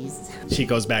surprise. She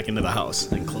goes back into the house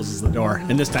and closes the door.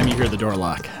 And this time you hear the door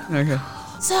lock. Okay.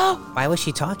 So, Why was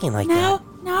she talking like that?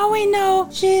 now we know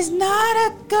she's not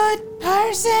a good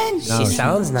person. She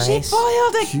sounds nice. She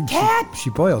boiled a cat. She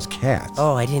boils cats.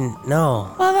 Oh, I didn't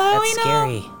know. Well, now That's we know.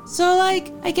 scary. So,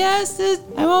 like, I guess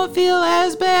I won't feel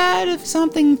as bad if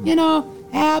something,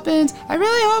 happens. I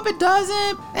really hope it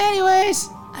doesn't. Anyways.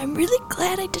 I'm really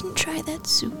glad I didn't try that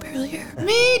soup earlier.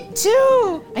 Me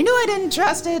too. I knew I didn't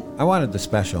trust it. I wanted the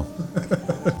special.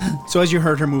 So as you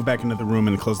heard her move back into the room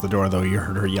and close the door, though, you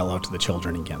heard her yell out to the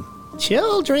children again.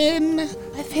 Children.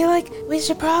 I feel like we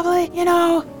should probably,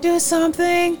 do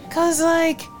something. Cause,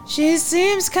 she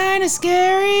seems kind of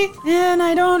scary. And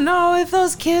I don't know if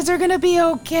those kids are gonna be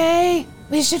okay.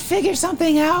 We should figure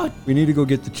something out. We need to go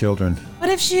get the children. What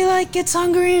if she, gets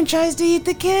hungry and tries to eat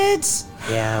the kids?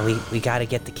 Yeah, we gotta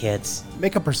get the kids.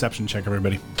 Make a perception check,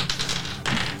 everybody.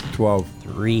 12.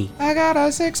 3. I got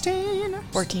a 16.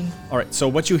 14. All right, so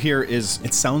what you hear is,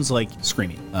 it sounds like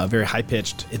screaming, very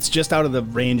high-pitched. It's just out of the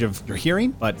range of your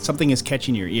hearing, but something is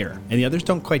catching your ear. And the others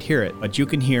don't quite hear it, but you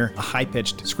can hear a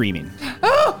high-pitched screaming.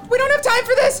 Oh, we don't have time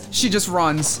for this. She just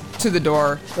runs to the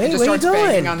door. Wait, and just what are you starts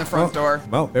banging doing? on the front door.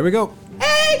 Well, there we go.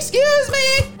 Hey, excuse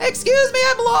me,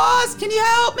 I'm lost. Can you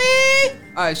help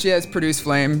me? She has Produce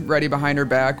Flame ready behind her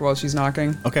back while she's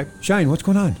knocking. Okay. Shine, what's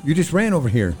going on? You just ran over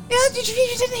here. Yeah, you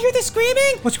didn't hear the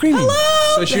screaming? What screaming?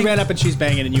 Hello? So she ran up and she's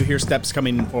banging, and you hear steps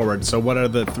coming forward. So what are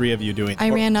the three of you doing? I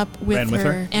ran up with, Ran with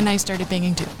her? and I started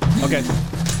banging too. Okay.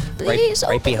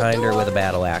 Right behind her with a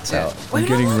battle axe out. I'm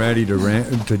getting ready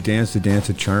to dance the dance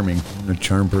of charming. I'm a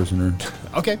charm personer.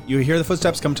 Okay. You hear the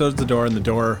footsteps come towards the door, and the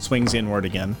door swings inward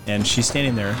again. And she's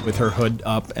standing there with her hood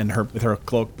up and with her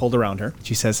cloak pulled around her.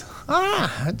 She says,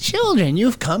 Ah, children,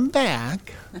 you've come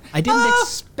back. I didn't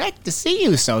expect to see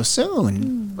you so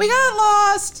soon. We got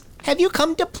lost. Have you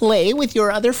come to play with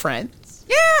your other friends?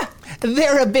 Yeah.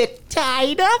 They're a bit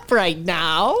tied up right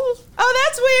now. Oh,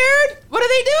 that's weird. What are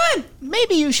they doing?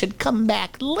 Maybe you should come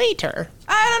back later.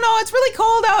 I don't know. It's really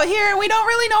cold out here, and we don't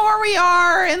really know where we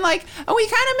are. And, we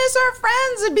kind of miss our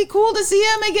friends. It'd be cool to see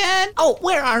them again. Oh,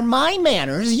 where are my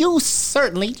manners? You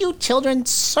children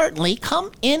certainly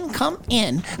come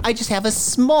in. I just have a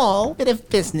small bit of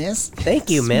business. Thank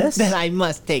you, miss. That I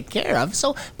must take care of.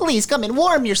 So please come and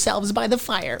warm yourselves by the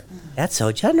fire. That's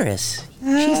so generous.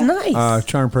 She's nice.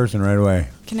 Charm person right away.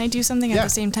 Can I do something at the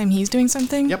same time he's doing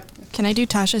something? Yep. Can I do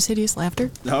Tasha's hideous laughter?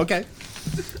 Okay.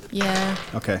 Yeah.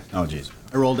 Okay. Oh, jeez.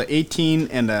 I rolled a 18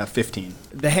 and a 15.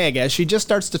 The hag, as she just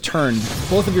starts to turn,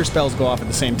 both of your spells go off at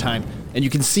the same time, and you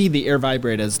can see the air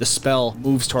vibrate as the spell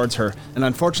moves towards her. And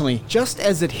unfortunately, just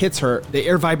as it hits her, the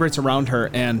air vibrates around her,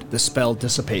 and the spell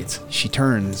dissipates. She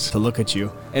turns to look at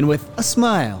you, and with a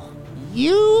smile,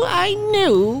 You, I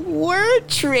knew, were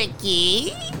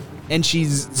tricky. and she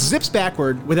zips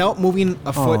backward without moving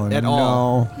a foot at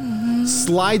all.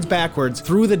 Slides backwards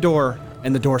through the door,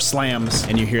 and the door slams,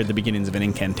 and you hear the beginnings of an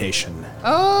incantation.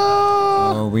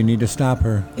 Oh, we need to stop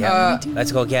her.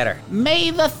 Let's go get her.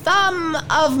 May the thumb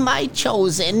of my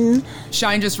chosen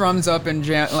Shine just runs up and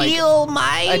heal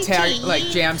my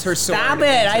teeth. jams her sword. Stop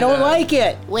it! I don't like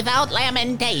it. Without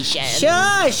lamentation.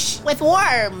 Shush! With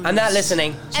worms. I'm not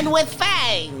listening. And with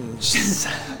fangs.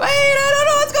 Wait, I don't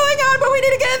know what's going on, but we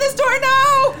need to get in this door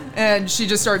now. And she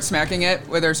just starts smacking it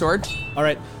with her sword. All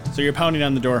right, so you're pounding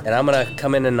on the door. And I'm gonna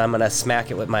come in and I'm gonna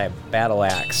smack it with my battle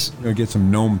axe. We're gonna get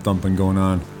some gnome thumping going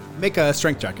on. Make a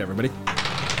strength check, everybody.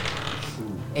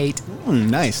 8.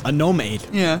 Nice. A gnome 8.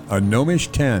 Yeah. A gnomish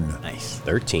 10. Nice.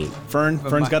 13.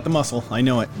 Fern's got the muscle. I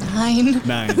know it. 9.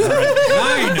 9. All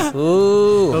right. 9.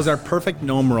 Ooh. Those are perfect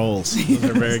gnome rolls. Those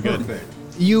are very good.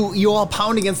 You all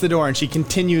pound against the door, and she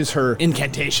continues her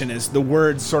incantation as the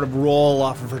words sort of roll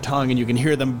off of her tongue, and you can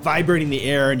hear them vibrating the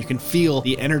air, and you can feel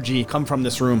the energy come from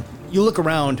this room. You look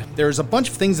around, there's a bunch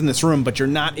of things in this room, but you're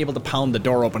not able to pound the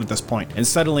door open at this point. And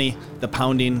suddenly, the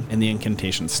pounding and the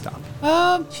incantations stop.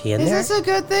 Is this a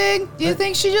good thing? Do you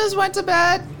think she just went to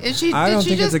bed? I don't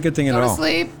think it's a good thing at all. Go to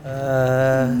sleep?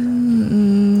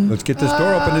 Let's get this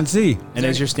door open and see. And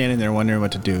as you're standing there wondering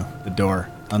what to do, the door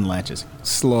unlatches,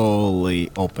 slowly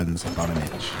opens about an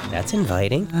inch. That's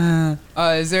inviting.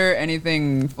 Is there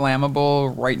anything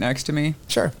flammable right next to me?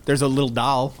 Sure. There's a little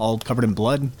doll all covered in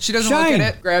blood. She doesn't look at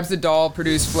it, grabs the doll,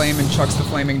 produces flame, and chucks the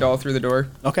flaming doll through the door.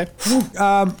 Okay.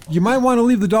 You might want to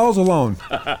leave the dolls alone.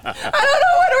 I don't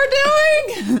know what we're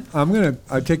doing!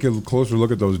 I take a closer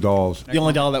look at those dolls. The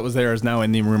only doll that was there is now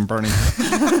in the room burning.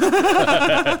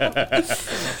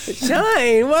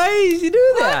 Shine, why did you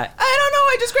do that? I don't know.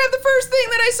 I just grabbed the first thing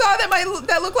that I saw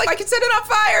that looked like I could set it on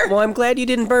fire. Well, I'm glad you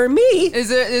didn't burn me. Is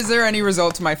there any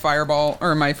result to my fireball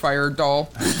or my fire doll?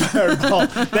 Fireball.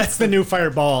 That's the new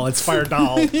fireball. It's fire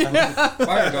doll. Yeah.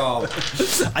 Fire doll.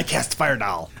 I cast fire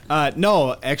doll.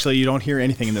 No, actually, you don't hear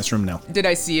anything in this room now. Did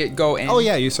I see it go in? Oh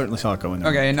yeah, you certainly saw it go in.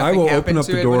 Okay, I will open up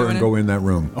the door and go in that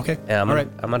room. Okay. Yeah, All right.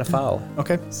 I'm gonna follow.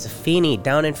 Okay. Safini,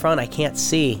 down in front, I can't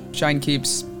see. Shine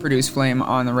keeps produce flame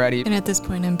on the ready. And at this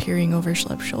point, I'm peering over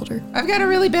Schlepp's shoulder. I've got a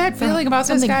really bad feeling about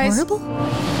this, Something guys. horrible?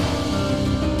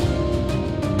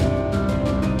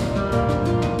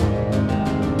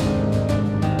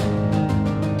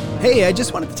 Hey, I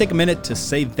just wanted to take a minute to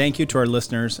say thank you to our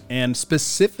listeners, and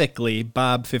specifically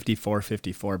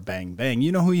Bob5454 Bang Bang.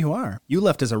 You know who you are. You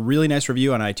left us a really nice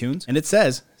review on iTunes, and it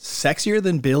says, sexier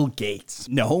than Bill Gates.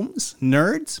 Gnomes?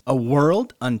 Nerds? A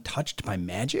world untouched by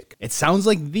magic? It sounds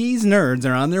like these nerds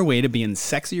are on their way to being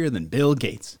sexier than Bill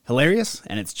Gates. Hilarious,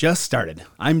 and it's just started.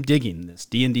 I'm digging this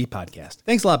D&D podcast.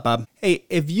 Thanks a lot, Bob. Hey,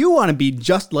 if you want to be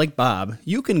just like Bob,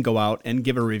 you can go out and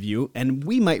give a review, and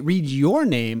we might read your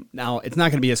name. Now, it's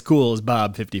not going to be as cool as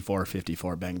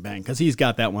Bob5454 Bang Bang, because he's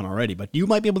got that one already, but you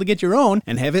might be able to get your own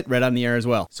and have it read on the air as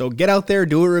well. So get out there,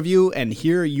 do a review, and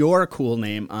hear your cool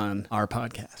name on our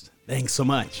podcast. Thanks so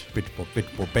much.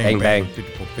 Bang bang.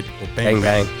 Bang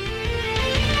bang.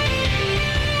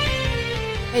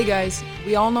 Hey guys,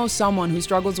 we all know someone who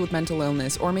struggles with mental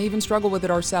illness or may even struggle with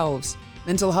it ourselves.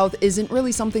 Mental health isn't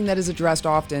really something that is addressed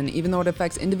often, even though it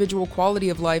affects individual quality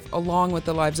of life along with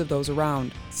the lives of those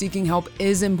around. Seeking help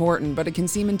is important, but it can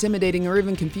seem intimidating or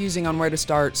even confusing on where to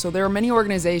start, so there are many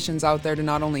organizations out there to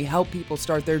not only help people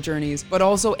start their journeys, but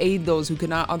also aid those who could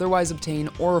not otherwise obtain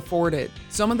or afford it.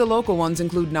 Some of the local ones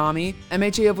include NAMI,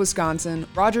 MHA of Wisconsin,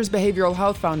 Rogers Behavioral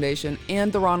Health Foundation,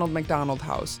 and the Ronald McDonald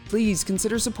House. Please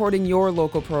consider supporting your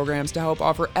local programs to help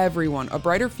offer everyone a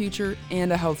brighter future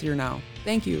and a healthier now.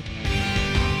 Thank you.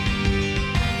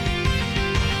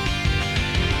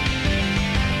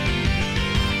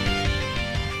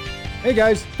 Hey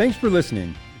guys, thanks for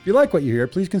listening. If you like what you hear,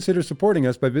 please consider supporting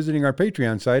us by visiting our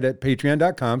Patreon site at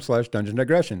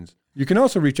patreon.com/dungeondigressions. You can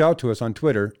also reach out to us on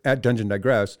Twitter at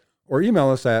DungeonDigress or email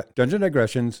us at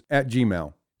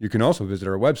dungeondigressions@gmail. You can also visit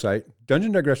our website,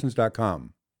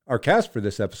 dungeondigressions.com. Our cast for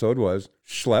this episode was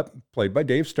Schlepp, played by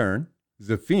Dave Stern,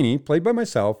 Zafini, played by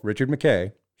myself, Richard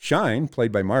McKay, Shine,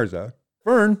 played by Marza,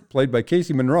 Fern, played by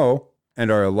Casey Monroe, and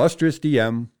our illustrious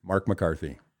DM, Mark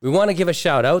McCarthy. We want to give a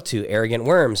shout out to Arrogant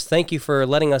Worms. Thank you for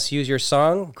letting us use your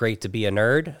song, Great to Be a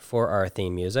Nerd, for our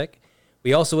theme music.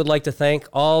 We also would like to thank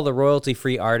all the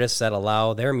royalty-free artists that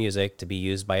allow their music to be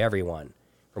used by everyone.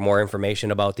 For more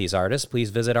information about these artists, please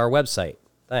visit our website.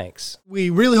 Thanks. We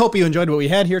really hope you enjoyed what we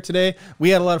had here today. We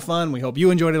had a lot of fun. We hope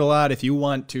you enjoyed it a lot. If you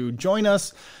want to join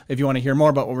us, if you want to hear more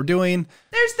about what we're doing,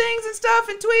 There's things and stuff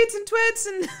and tweets and twits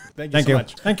and... Thank you so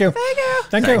much. Thank you. Thank you.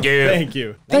 Thank you. Thank you. Thank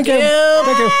you. Thank Thank you.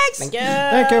 Thanks. Thank you.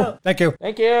 Thank you. Thank you.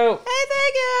 Thank you. Hey,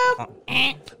 thank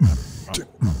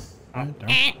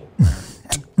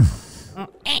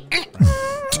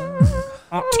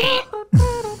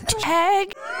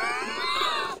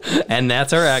you. And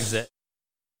that's our exit.